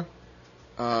Dendera,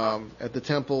 at the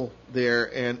temple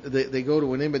there, and they go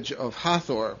to an image of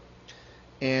Hathor,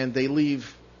 and they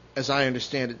leave, as I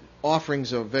understand it,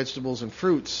 offerings of vegetables and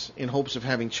fruits in hopes of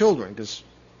having children, because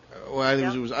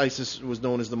it was Isis was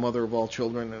known as the mother of all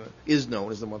children, and is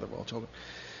known as the mother of all children.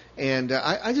 And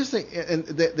I just think, and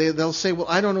they'll say, well,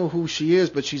 I don't know who she is,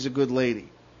 but she's a good lady.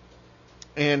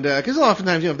 And because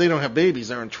oftentimes, if they don't have babies,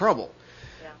 they're in trouble.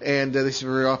 And they say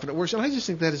very often it works. And I just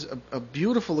think that is a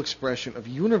beautiful expression of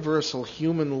universal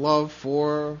human love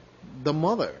for the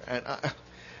mother.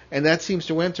 And that seems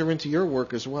to enter into your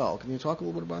work as well. Can you talk a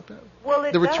little bit about that? Well,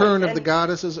 it the return does, of the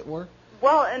goddess, as it were?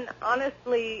 Well, and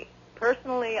honestly,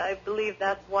 personally, I believe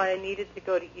that's why I needed to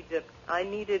go to Egypt. I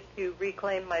needed to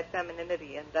reclaim my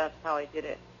femininity, and that's how I did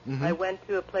it. Mm-hmm. I went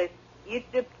to a place.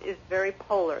 Egypt is very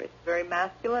polar. It's very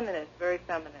masculine and it's very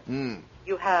feminine.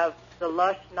 You have the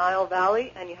lush Nile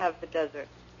Valley and you have the desert.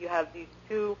 You have these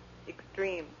two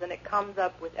extremes, and it comes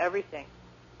up with everything.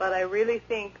 But I really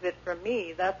think that for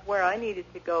me, that's where I needed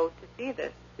to go to see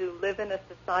this, to live in a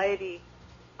society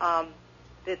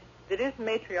that is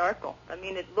matriarchal. I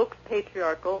mean, it looks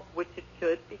patriarchal, which it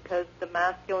should, because the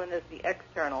masculine is the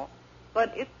external.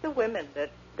 But it's the women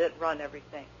that run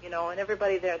everything, and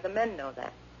everybody there, the men know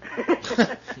that.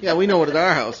 Yeah, we know it at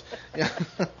our house. Yeah.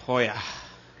 Oh, yeah.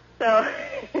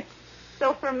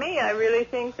 So for me, I really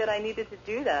think that I needed to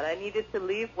do that. I needed to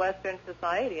leave Western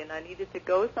society, and I needed to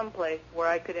go someplace where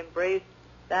I could embrace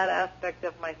that aspect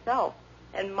of myself.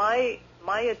 And my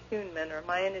attunement or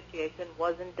my initiation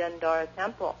was in Dendara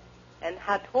Temple. And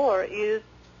Hathor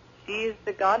she's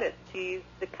the goddess. She's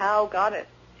the cow goddess.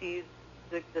 She's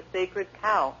the sacred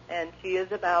cow. And she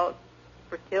is about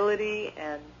fertility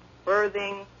and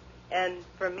birthing. And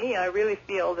for me, I really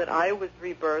feel that I was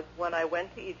rebirthed when I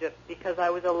went to Egypt because I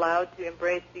was allowed to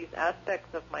embrace these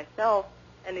aspects of myself,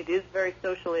 and it is very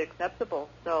socially acceptable.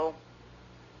 So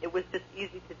it was just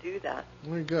easy to do that.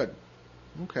 Very good.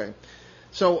 Okay.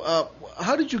 So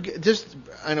how did you get,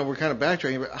 I know we're kind of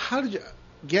backtracking, but how did you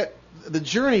get, the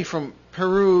journey from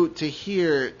Peru to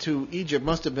here to Egypt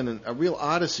must have been a real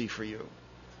odyssey for you.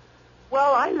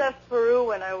 Well, I left Peru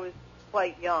when I was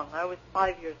quite young. I was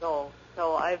 5 years old.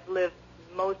 So I've lived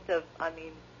most of, at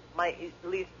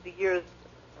least the years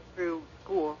through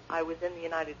school, I was in the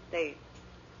United States.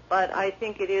 But I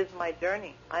think it is my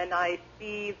journey. And I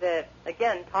see that,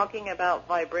 again, talking about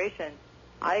vibration,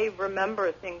 I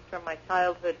remember things from my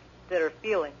childhood that are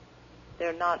feelings.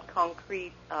 They're not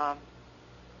concrete,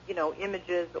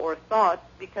 images or thoughts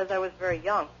because I was very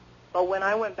young. But when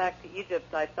I went back to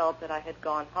Egypt, I felt that I had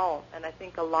gone home. And I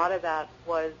think a lot of that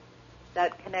was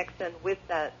that connection with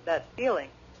that feeling.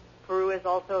 Peru is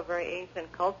also a very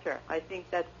ancient culture. I think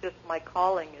that's just my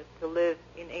calling, is to live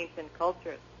in ancient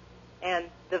cultures. And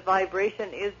the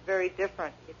vibration is very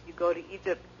different. If you go to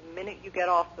Egypt, the minute you get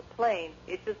off the plane,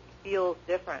 it just feels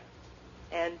different.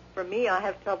 And for me, I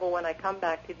have trouble when I come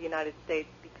back to the United States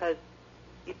because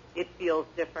it feels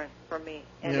different for me.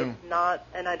 And it's not,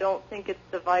 and I don't think it's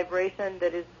the vibration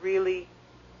that is really,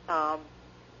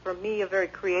 for me, a very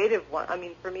creative one. I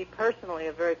mean, for me personally,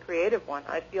 a very creative one.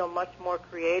 I feel much more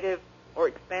creative or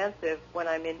expansive when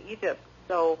I'm in Egypt.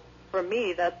 So for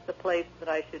me, that's the place that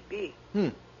I should be.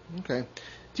 Okay.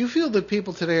 Do you feel that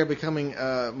people today are becoming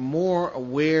more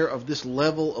aware of this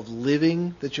level of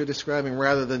living that you're describing,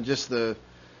 rather than just the,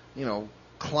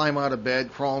 climb out of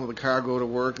bed, crawl into the car, go to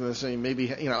work, and say maybe,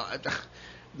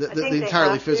 the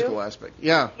entirely physical aspect?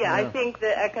 Yeah. I think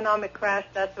the economic crash,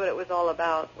 that's what it was all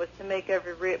about, was to make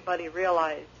everybody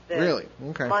realize that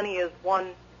money is one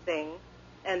thing,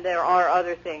 and there are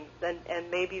other things,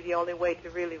 and maybe the only way to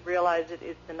really realize it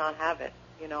is to not have it,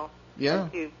 Yeah.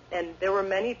 And there were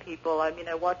many people. I mean,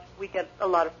 we get a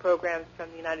lot of programs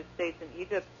from the United States and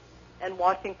Egypt, and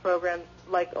watching programs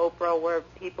like Oprah where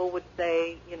people would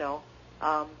say,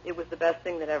 it was the best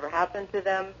thing that ever happened to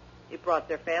them. It brought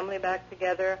their family back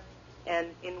together. And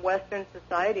in Western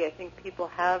society, I think people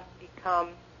have become,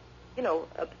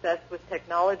 obsessed with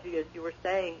technology, as you were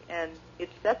saying, and it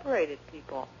separated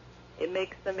people. It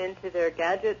makes them into their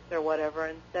gadgets or whatever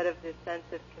instead of this sense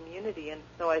of community. And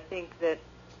so I think that,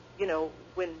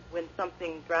 when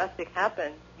something drastic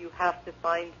happens, you have to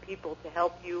find people to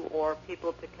help you or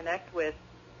people to connect with.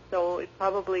 So it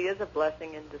probably is a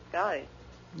blessing in disguise.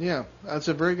 Yeah, that's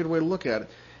a very good way to look at it.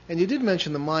 And you did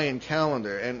mention the Mayan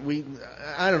calendar, and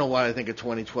I don't know why I think of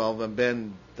 2012, and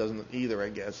Ben doesn't either, I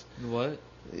guess. What?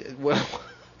 Well,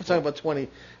 we're talking about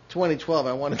 2012.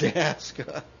 I wanted to ask.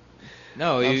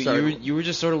 No, you were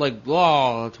just sort of like,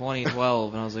 blah,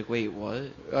 2012, and I was like, wait, what?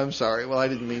 I'm sorry. Well, I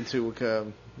didn't mean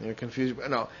to confuse you.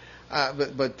 No,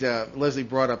 but Leslie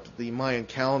brought up the Mayan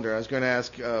calendar. I was going to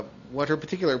ask what her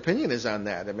particular opinion is on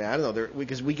that. I mean, I don't know,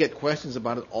 because we get questions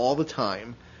about it all the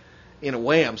time. In a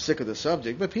way, I'm sick of the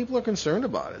subject, but people are concerned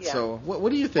about it. Yeah. So what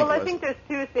do you think, Well, Leslie? I think there's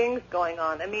two things going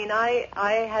on. I mean, I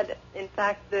had, in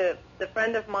fact, the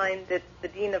friend of mine that's the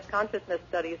Dean of Consciousness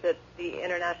Studies at the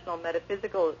International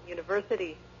Metaphysical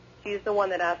University, she's the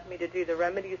one that asked me to do the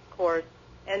Remedies course,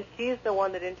 and she's the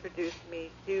one that introduced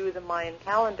me to the Mayan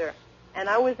calendar. And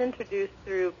I was introduced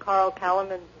through Carl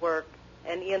Kalaman's work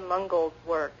and Ian Mungold's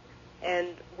work, and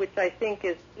which I think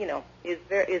is,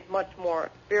 is much more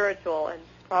spiritual and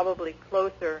probably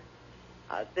closer.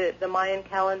 The Mayan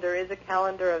calendar is a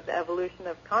calendar of the evolution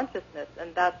of consciousness,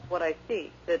 and that's what I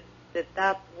see.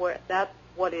 That's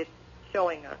what it's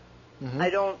showing us. Mm-hmm.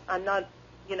 I'm not,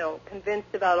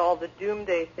 convinced about all the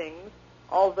doomsday things,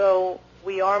 although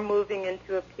we are moving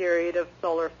into a period of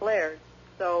solar flares,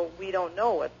 so we don't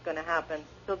know what's going to happen.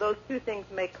 So those two things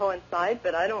may coincide,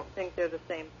 but I don't think they're the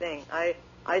same thing. I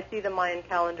see the Mayan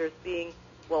calendar as being,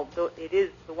 it is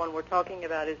the one we're talking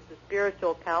about, is the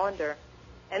spiritual calendar,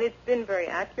 and it's been very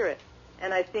accurate.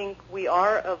 And I think we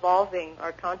are evolving,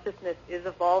 our consciousness is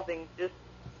evolving just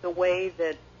the way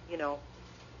that,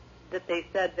 that they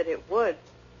said that it would.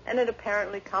 And it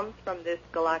apparently comes from this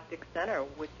galactic center,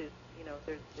 which is,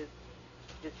 there's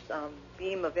this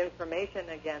beam of information,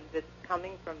 again, that's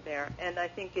coming from there. And I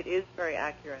think it is very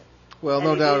accurate. Well, and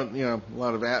no doubt, a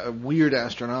lot of weird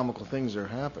astronomical things are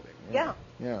happening. Yeah.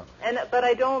 Yeah. But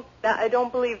I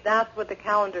don't believe that's what the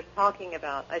calendar's talking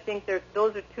about. I think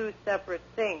those are two separate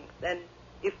things. And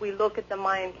if we look at the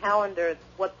Mayan calendar,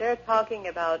 what they're talking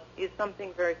about is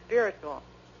something very spiritual,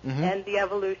 Mm-hmm. and the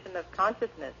evolution of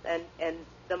consciousness. And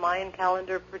the Mayan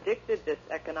calendar predicted this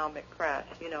economic crash,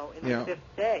 in the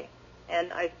fifth day.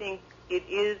 And I think it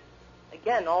is,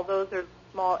 again, all those are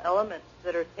small elements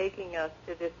that are taking us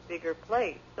to this bigger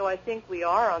place. So I think we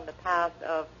are on the path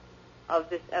of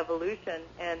this evolution,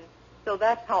 and so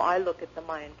that's how I look at the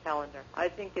Mayan calendar. I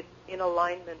think it's in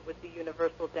alignment with the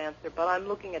universal dancer, but I'm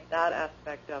looking at that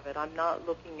aspect of it. I'm not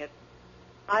looking at...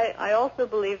 I also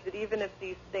believe that even if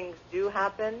these things do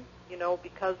happen,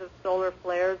 because of solar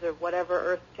flares or whatever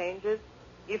Earth changes,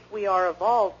 if we are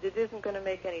evolved, it isn't going to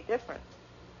make any difference.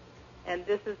 And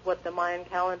this is what the Mayan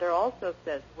calendar also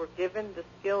says. We're given the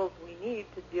skills we need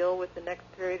to deal with the next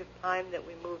period of time that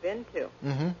we move into.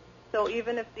 Mm-hmm. So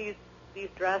even if these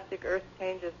drastic Earth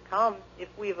changes come, if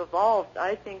we've evolved,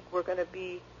 I think we're going to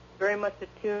be very much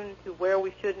attuned to where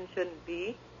we should and shouldn't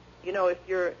be. If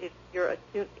you're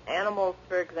attuned, animals,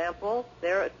 for example,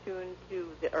 they're attuned to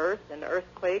the Earth and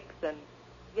earthquakes, and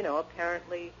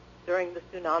apparently during the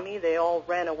tsunami they all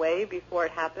ran away before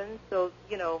it happened. So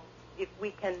if we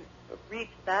can reach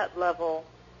that level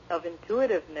of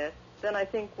intuitiveness, then I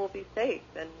think we'll be safe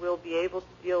and we'll be able to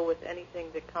deal with anything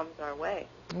that comes our way.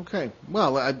 Okay.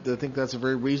 Well, I think that's a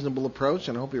very reasonable approach,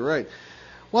 and I hope you're right.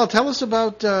 Well, tell us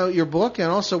about your book and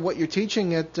also what you're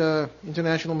teaching at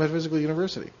International Metaphysical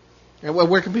University. And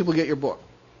where can people get your book?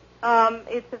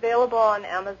 It's available on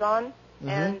Amazon. Mm-hmm.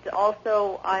 And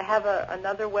also, I have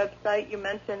another website. You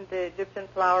mentioned the Egyptian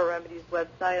Flower Remedies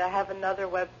website. I have another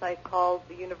website called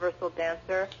The Universal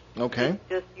Dancer. Okay. It's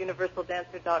just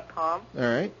universaldancer.com. All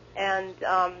right. And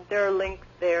there are links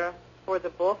there for the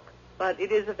book, but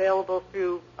it is available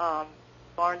through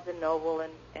Barnes & Noble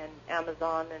and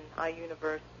Amazon and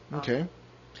iUniverse. Okay.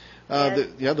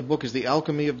 The book is The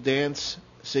Alchemy of Dance,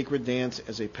 Sacred Dance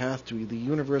as a Path to the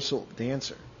Universal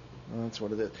Dancer. Well, that's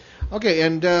what it is. Okay,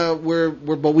 and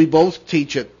we both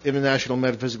teach at International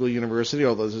Metaphysical University,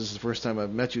 although this is the first time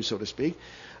I've met you, so to speak.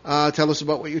 Tell us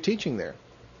about what you're teaching there.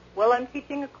 Well, I'm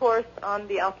teaching a course on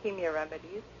the Alchemia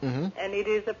Remedies, Mm-hmm. and it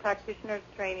is a practitioner's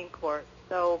training course.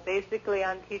 So basically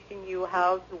I'm teaching you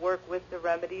how to work with the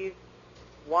remedies,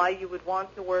 why you would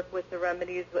want to work with the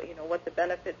remedies, what the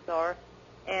benefits are.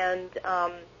 And,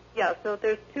 so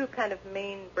there's two kind of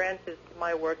main branches to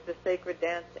my work, the sacred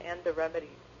dance and the remedies.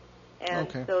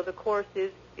 And so the course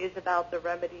is about the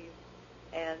remedies,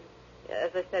 and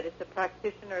as I said, it's a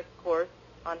practitioner's course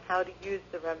on how to use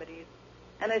the remedies.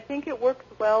 And I think it works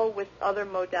well with other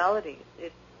modalities.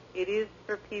 It is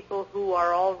for people who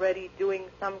are already doing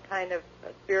some kind of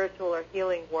spiritual or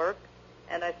healing work,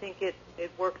 and I think it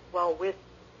works well with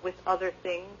other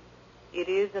things. It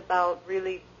is about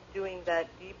really doing that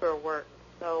deeper work.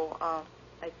 So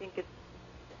I think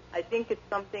it's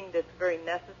something that's very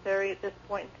necessary at this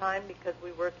point in time, because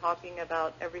we were talking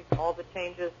about all the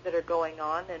changes that are going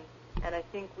on, and I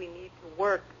think we need to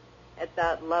work at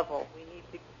that level. We need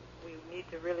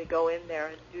to really go in there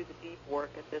and do the deep work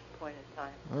at this point in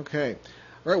time. Okay.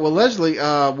 All right. Well, Leslie,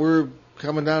 we're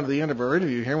coming down to the end of our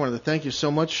interview here. I wanted to thank you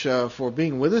so much for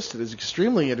being with us. It is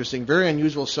extremely interesting, very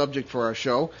unusual subject for our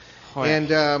show. Oh,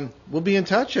 and we'll be in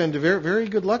touch, and very, very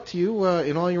good luck to you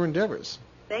in all your endeavors.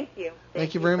 Thank you.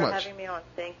 Thank you very for much. having me on.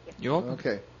 Thank you. You're welcome.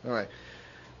 Okay. All right.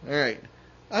 All right.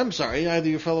 I'm sorry. Either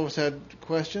you fellows had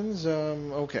questions?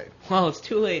 Okay. Well, it's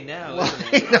too late now, Well,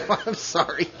 isn't it? no, I'm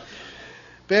sorry.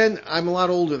 Ben, I'm a lot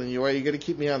older than you are. You got to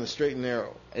keep me on the straight and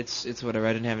narrow. It's whatever.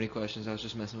 I didn't have any questions. I was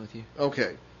just messing with you.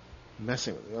 Okay.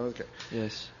 Messing with it. Okay.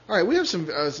 Yes. All right, we have some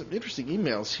interesting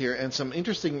emails here and some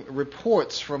interesting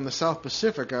reports from the South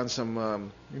Pacific on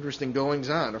some interesting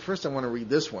goings-on. First, I want to read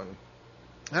this one.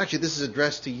 Actually, this is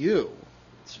addressed to you.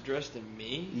 It's addressed to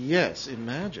me? Yes,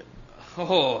 imagine.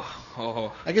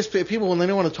 Oh. I guess people, when they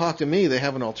don't want to talk to me, they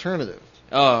have an alternative.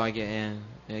 Oh, I get, yeah,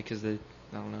 because I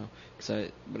don't know,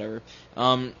 whatever.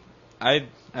 I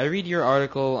read your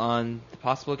article on the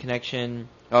possible connection.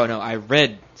 Oh no, I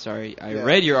read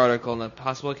your article on the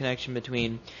possible connection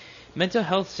between mental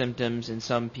health symptoms in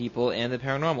some people and the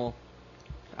paranormal.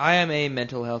 I am a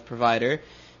mental health provider,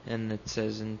 and it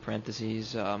says in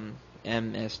parentheses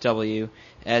MSW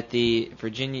at the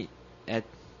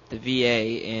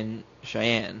VA in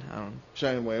Cheyenne.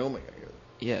 Cheyenne, Wyoming, I guess.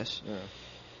 Yes. Yeah.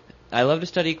 I love to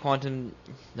study quantum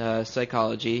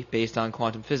psychology based on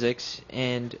quantum physics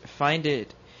and find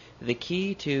it the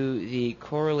key to the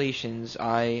correlations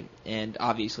I, and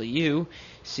obviously you,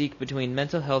 seek between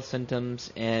mental health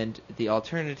symptoms and the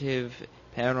alternative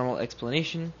paranormal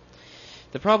explanation.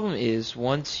 The problem is,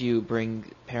 once you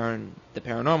bring the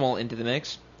paranormal into the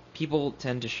mix, people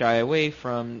tend to shy away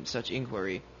from such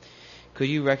inquiry. Could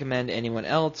you recommend anyone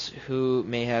else who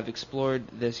may have explored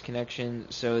this connection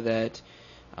so that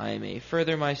I may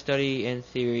further my study and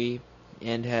theory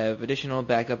and have additional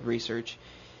backup research?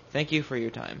 Thank you for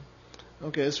your time.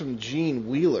 Okay, this is from Jean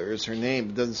Wheeler is her name.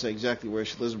 It doesn't say exactly where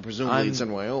she lives, but presumably it's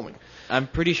in Wyoming. I'm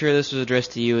pretty sure this was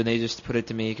addressed to you, and they just put it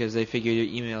to me because they figured your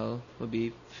email would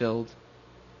be filled.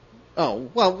 Oh,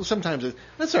 well, sometimes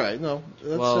that's all right. No,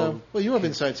 that's, well, you have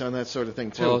insights on that sort of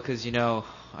thing, too. Well, because, I know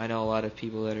a lot of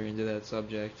people that are into that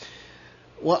subject.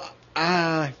 Well,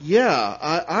 yeah,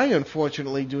 I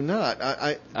unfortunately do not.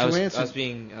 I was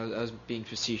being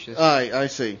facetious. I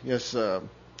see. Yes,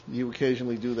 you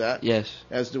occasionally do that. Yes.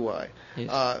 As do I.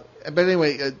 Yes. But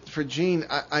anyway, for Gene,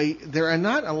 there are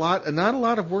not a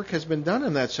lot of work has been done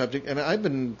on that subject, and I've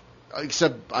been,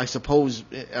 except I suppose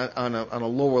on a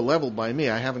lower level by me.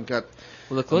 I haven't got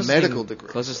a medical degree.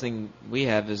 The closest thing we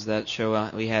have is that show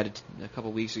we had a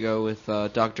couple weeks ago with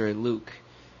Dr. Luke.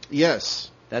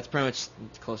 Yes. That's pretty much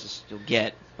the closest you'll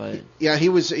get, but yeah,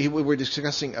 we were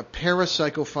discussing a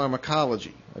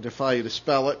parapsychopharmacology. I defy you to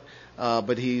spell it,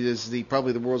 but he is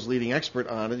probably the world's leading expert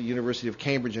on it at the University of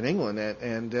Cambridge in England,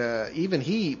 and even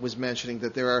he was mentioning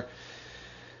that there are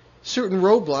certain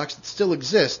roadblocks that still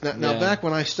exist. Now, back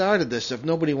when I started this, if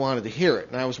nobody wanted to hear it,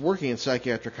 and I was working in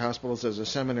psychiatric hospitals as a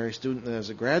seminary student and as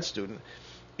a grad student,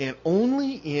 and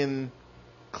only in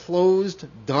closed,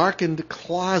 darkened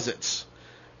closets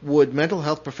would mental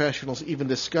health professionals even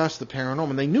discuss the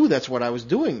paranormal. And they knew that's what I was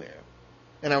doing there.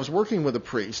 And I was working with a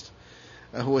priest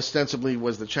who ostensibly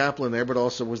was the chaplain there, but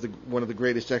also was one of the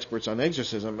greatest experts on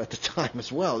exorcism at the time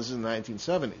as well. This is in the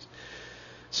 1970s.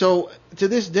 So to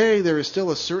this day, there is still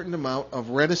a certain amount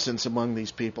of reticence among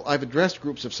these people. I've addressed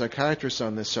groups of psychiatrists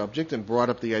on this subject and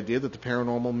brought up the idea that the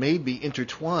paranormal may be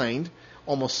intertwined,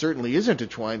 almost certainly is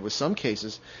intertwined with some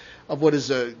cases, of what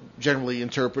is generally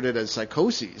interpreted as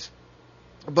psychoses.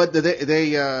 But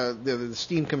the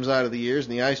steam comes out of the ears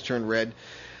and the eyes turn red.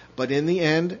 But in the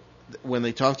end, when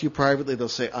they talk to you privately, they'll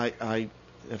say, I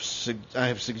have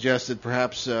suggested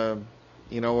perhaps, or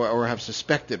have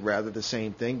suspected rather the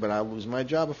same thing, but I'll lose my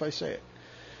job if I say it.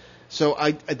 So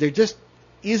there just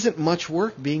isn't much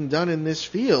work being done in this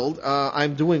field.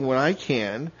 I'm doing what I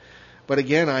can, but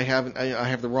again,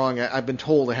 I've been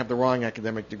told I have the wrong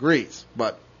academic degrees.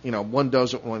 But one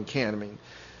does what one can. I mean,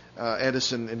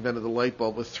 Edison invented the light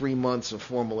bulb with 3 months of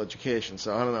formal education,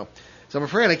 so I don't know. So I'm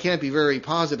afraid I can't be very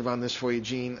positive on this for you,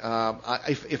 Gene.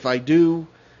 If I do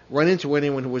run into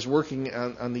anyone who is working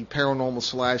on the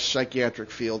paranormal / psychiatric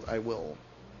field, I will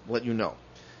let you know.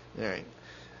 All right.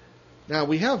 Now,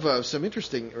 we have some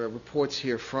interesting reports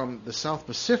here from the South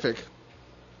Pacific.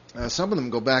 Some of them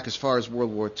go back as far as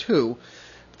World War II.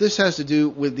 This has to do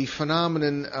with the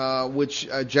phenomenon which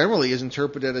generally is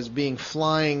interpreted as being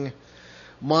flying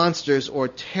monsters or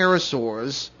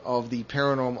pterosaurs of the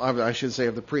paranormal, I should say,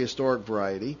 of the prehistoric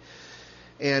variety.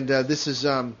 And this is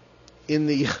in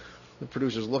the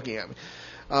producer's looking at me.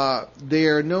 They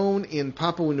are known in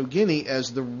Papua New Guinea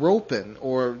as the ropin,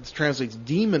 or it translates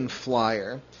demon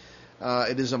flyer.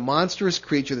 It is a monstrous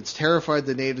creature that's terrified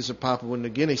the natives of Papua New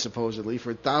Guinea, supposedly,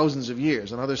 for thousands of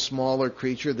years. Another smaller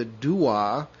creature, the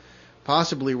dua,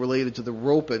 possibly related to the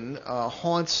ropin,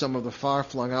 haunts some of the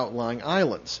far-flung outlying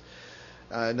islands.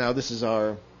 Now, this is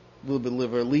our little bit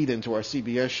of a lead into our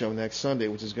CBS show next Sunday,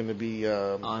 which is going to be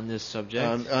on this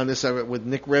subject. On this subject with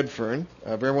Nick Redfern,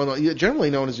 very well known, generally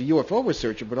known as a UFO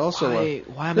researcher, but also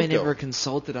why am I never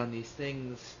consulted on these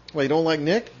things? Well, you don't like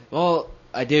Nick? Well,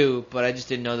 I do, but I just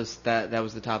didn't know that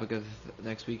was the topic of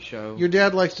next week's show. Your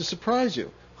dad likes to surprise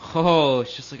you. Oh,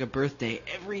 it's just like a birthday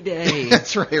every day.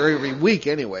 That's right, every week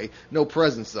anyway. No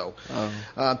presents, though.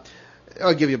 Oh.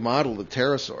 I'll give you a model of the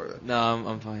pterosaur. No,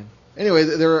 I'm fine. Anyway,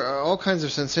 there are all kinds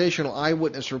of sensational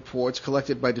eyewitness reports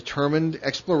collected by determined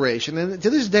exploration, and to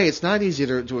this day, it's not easy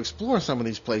to explore some of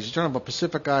these places. You're talking about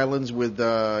Pacific Islands with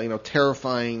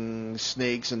terrifying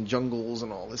snakes and jungles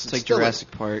and all this. It's like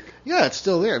Jurassic Park. Yeah, it's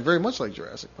still there, very much like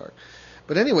Jurassic Park.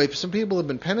 But anyway, some people have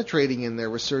been penetrating in their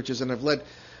researches and have led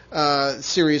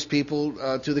serious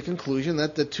people to the conclusion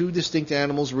that the two distinct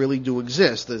animals really do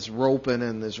exist. There's Ropen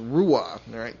and there's Rua.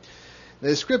 All right. The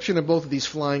description of both of these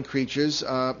flying creatures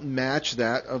match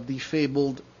that of the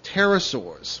fabled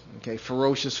pterosaurs,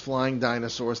 ferocious flying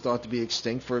dinosaurs thought to be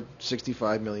extinct for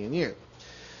 65 million years.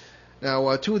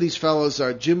 Now, two of these fellows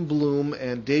are Jim Bloom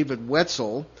and David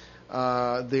Wetzel.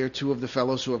 They're two of the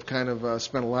fellows who have kind of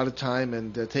spent a lot of time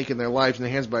and taken their lives in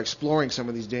their hands by exploring some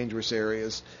of these dangerous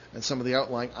areas and some of the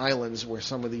outlying islands where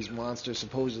some of these monsters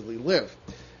supposedly live.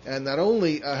 And not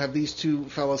only have these two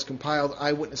fellows compiled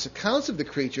eyewitness accounts of the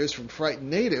creatures from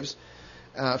frightened natives,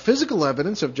 physical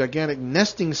evidence of gigantic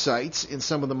nesting sites in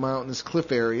some of the mountainous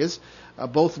cliff areas,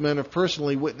 both men have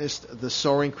personally witnessed the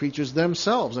soaring creatures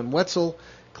themselves. And Wetzel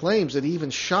claims that he even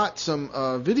shot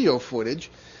some video footage,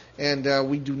 and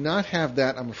we do not have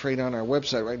that, I'm afraid, on our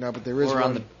website right now, but there is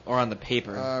one. Or on the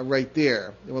paper. Right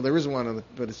there. Well, there is one,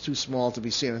 but it's too small to be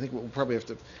seen. I think we'll probably have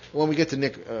to, when we get to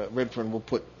Nick Redfern, we'll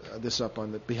put this up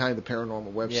on the Behind the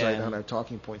Paranormal website on our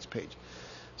Talking Points page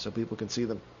so people can see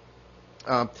them.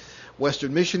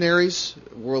 Western missionaries,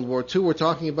 World War II, we're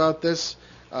talking about this.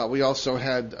 We also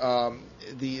had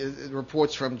the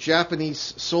reports from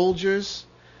Japanese soldiers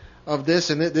of this,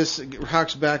 and this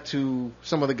harks back to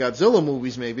some of the Godzilla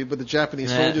movies maybe, but the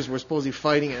Japanese soldiers were supposedly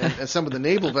fighting, and some of the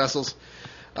naval vessels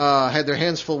had their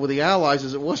hands full with the Allies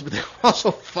as it was, but they were also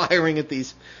firing at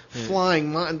these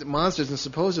flying monsters, and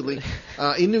supposedly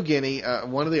in New Guinea,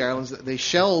 one of the islands, they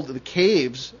shelled the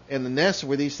caves and the nests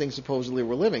where these things supposedly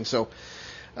were living. So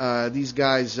these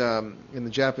guys in the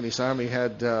Japanese army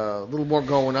had a little more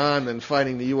going on than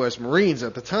fighting the U.S. Marines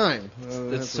at the time.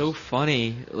 It's so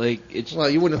funny. Well,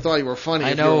 you wouldn't have thought you were funny.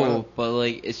 I know, but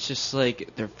it's just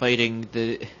like they're fighting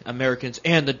the Americans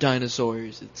and the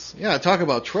dinosaurs. Talk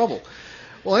about trouble.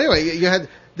 Well, anyway, you had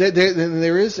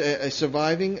there is a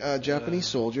surviving Japanese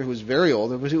soldier who's very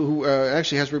old, who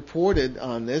actually has reported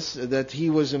on this that he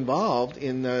was involved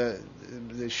in the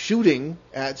shooting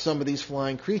at some of these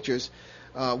flying creatures.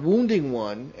 Wounding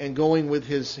one and going with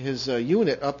his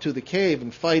unit up to the cave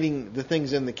and fighting the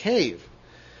things in the cave.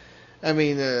 I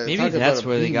mean, maybe that's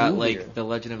where they got the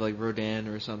legend of Rodan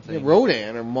or something. Yeah,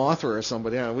 Rodan or Mothra or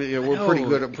somebody. Yeah, we're pretty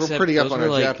good. We're pretty up on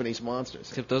our Japanese monsters.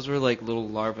 Except those were little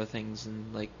larva things,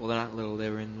 and well, they're not little. They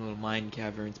were in little mine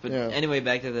caverns. But anyway,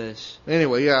 back to this.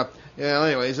 Anyway,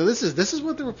 Anyway, so this is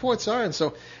what the reports are, and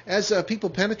so as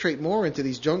people penetrate more into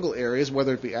these jungle areas,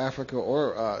 whether it be Africa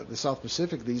or the South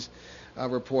Pacific, these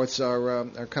reports are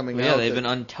coming out. Yeah, they've been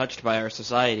untouched by our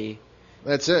society.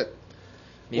 That's it.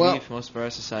 Maybe if most of our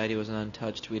society wasn't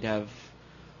untouched, we'd have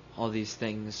all these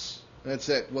things. That's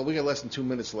it. Well, we got less than 2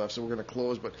 minutes left, so we're going to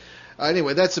close. But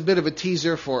anyway, that's a bit of a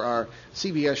teaser for our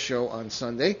CBS show on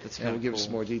Sunday. And we'll give us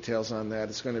more details on that.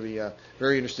 It's going to be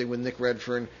very interesting with Nick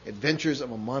Redfern, Adventures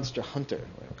of a Monster Hunter.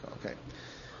 Okay.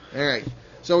 All right.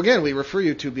 So again, we refer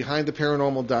you to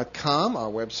BehindTheParanormal.com, our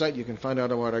website. You can find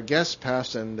out about our guests,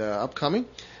 past and upcoming.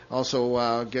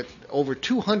 Also get over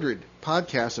 200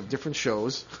 podcasts of different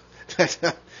shows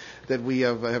that we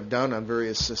have done on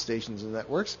various stations and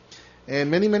networks.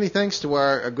 And many, many thanks to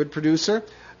our good producer,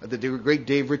 the great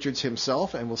Dave Richards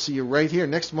himself. And we'll see you right here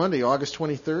next Monday, August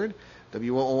 23rd,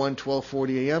 WOON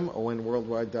 1240 AM,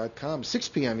 ONWorldwide.com, 6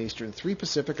 p.m. Eastern, 3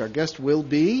 Pacific. Our guest will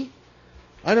be,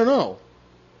 I don't know.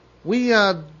 We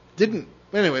didn't.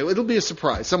 Anyway, it'll be a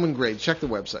surprise. Someone great. Check the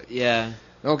website. Yeah.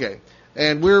 Okay.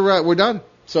 And we're done.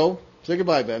 So say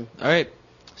goodbye, Ben. All right.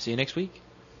 See you next week.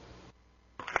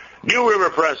 New River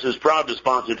Press is proud to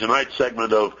sponsor tonight's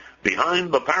segment of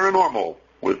Behind the Paranormal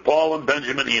with Paul and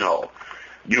Benjamin Eno.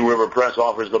 New River Press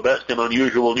offers the best in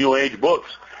unusual New Age books.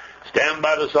 Stand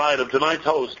by the side of tonight's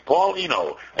host, Paul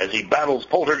Eno, as he battles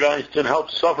poltergeists and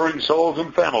helps suffering souls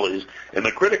and families in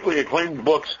the critically acclaimed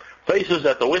books Faces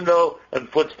at the Window and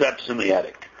Footsteps in the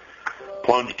Attic.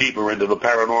 Plunge deeper into the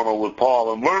paranormal with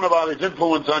Paul and learn about its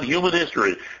influence on human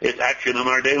history, its action in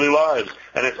our daily lives,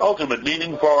 and its ultimate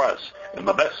meaning for us in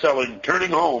the best-selling Turning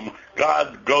Home,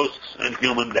 God, Ghosts, and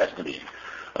Human Destiny.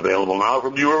 Available now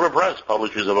from New River Press,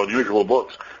 publishers of unusual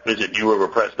books. Visit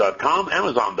newriverpress.com,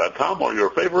 amazon.com, or your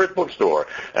favorite bookstore.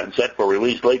 And set for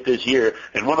release late this year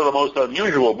in one of the most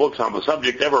unusual books on the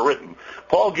subject ever written,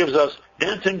 Paul gives us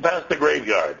Dancing Past the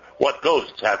Graveyard, What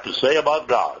Ghosts Have to Say About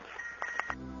God.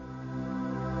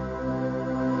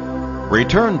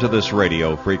 Return to this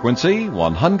radio frequency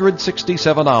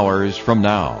 167 hours from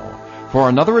now for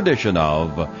another edition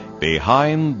of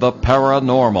Behind the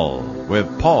Paranormal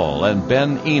with Paul and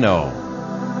Ben Eno.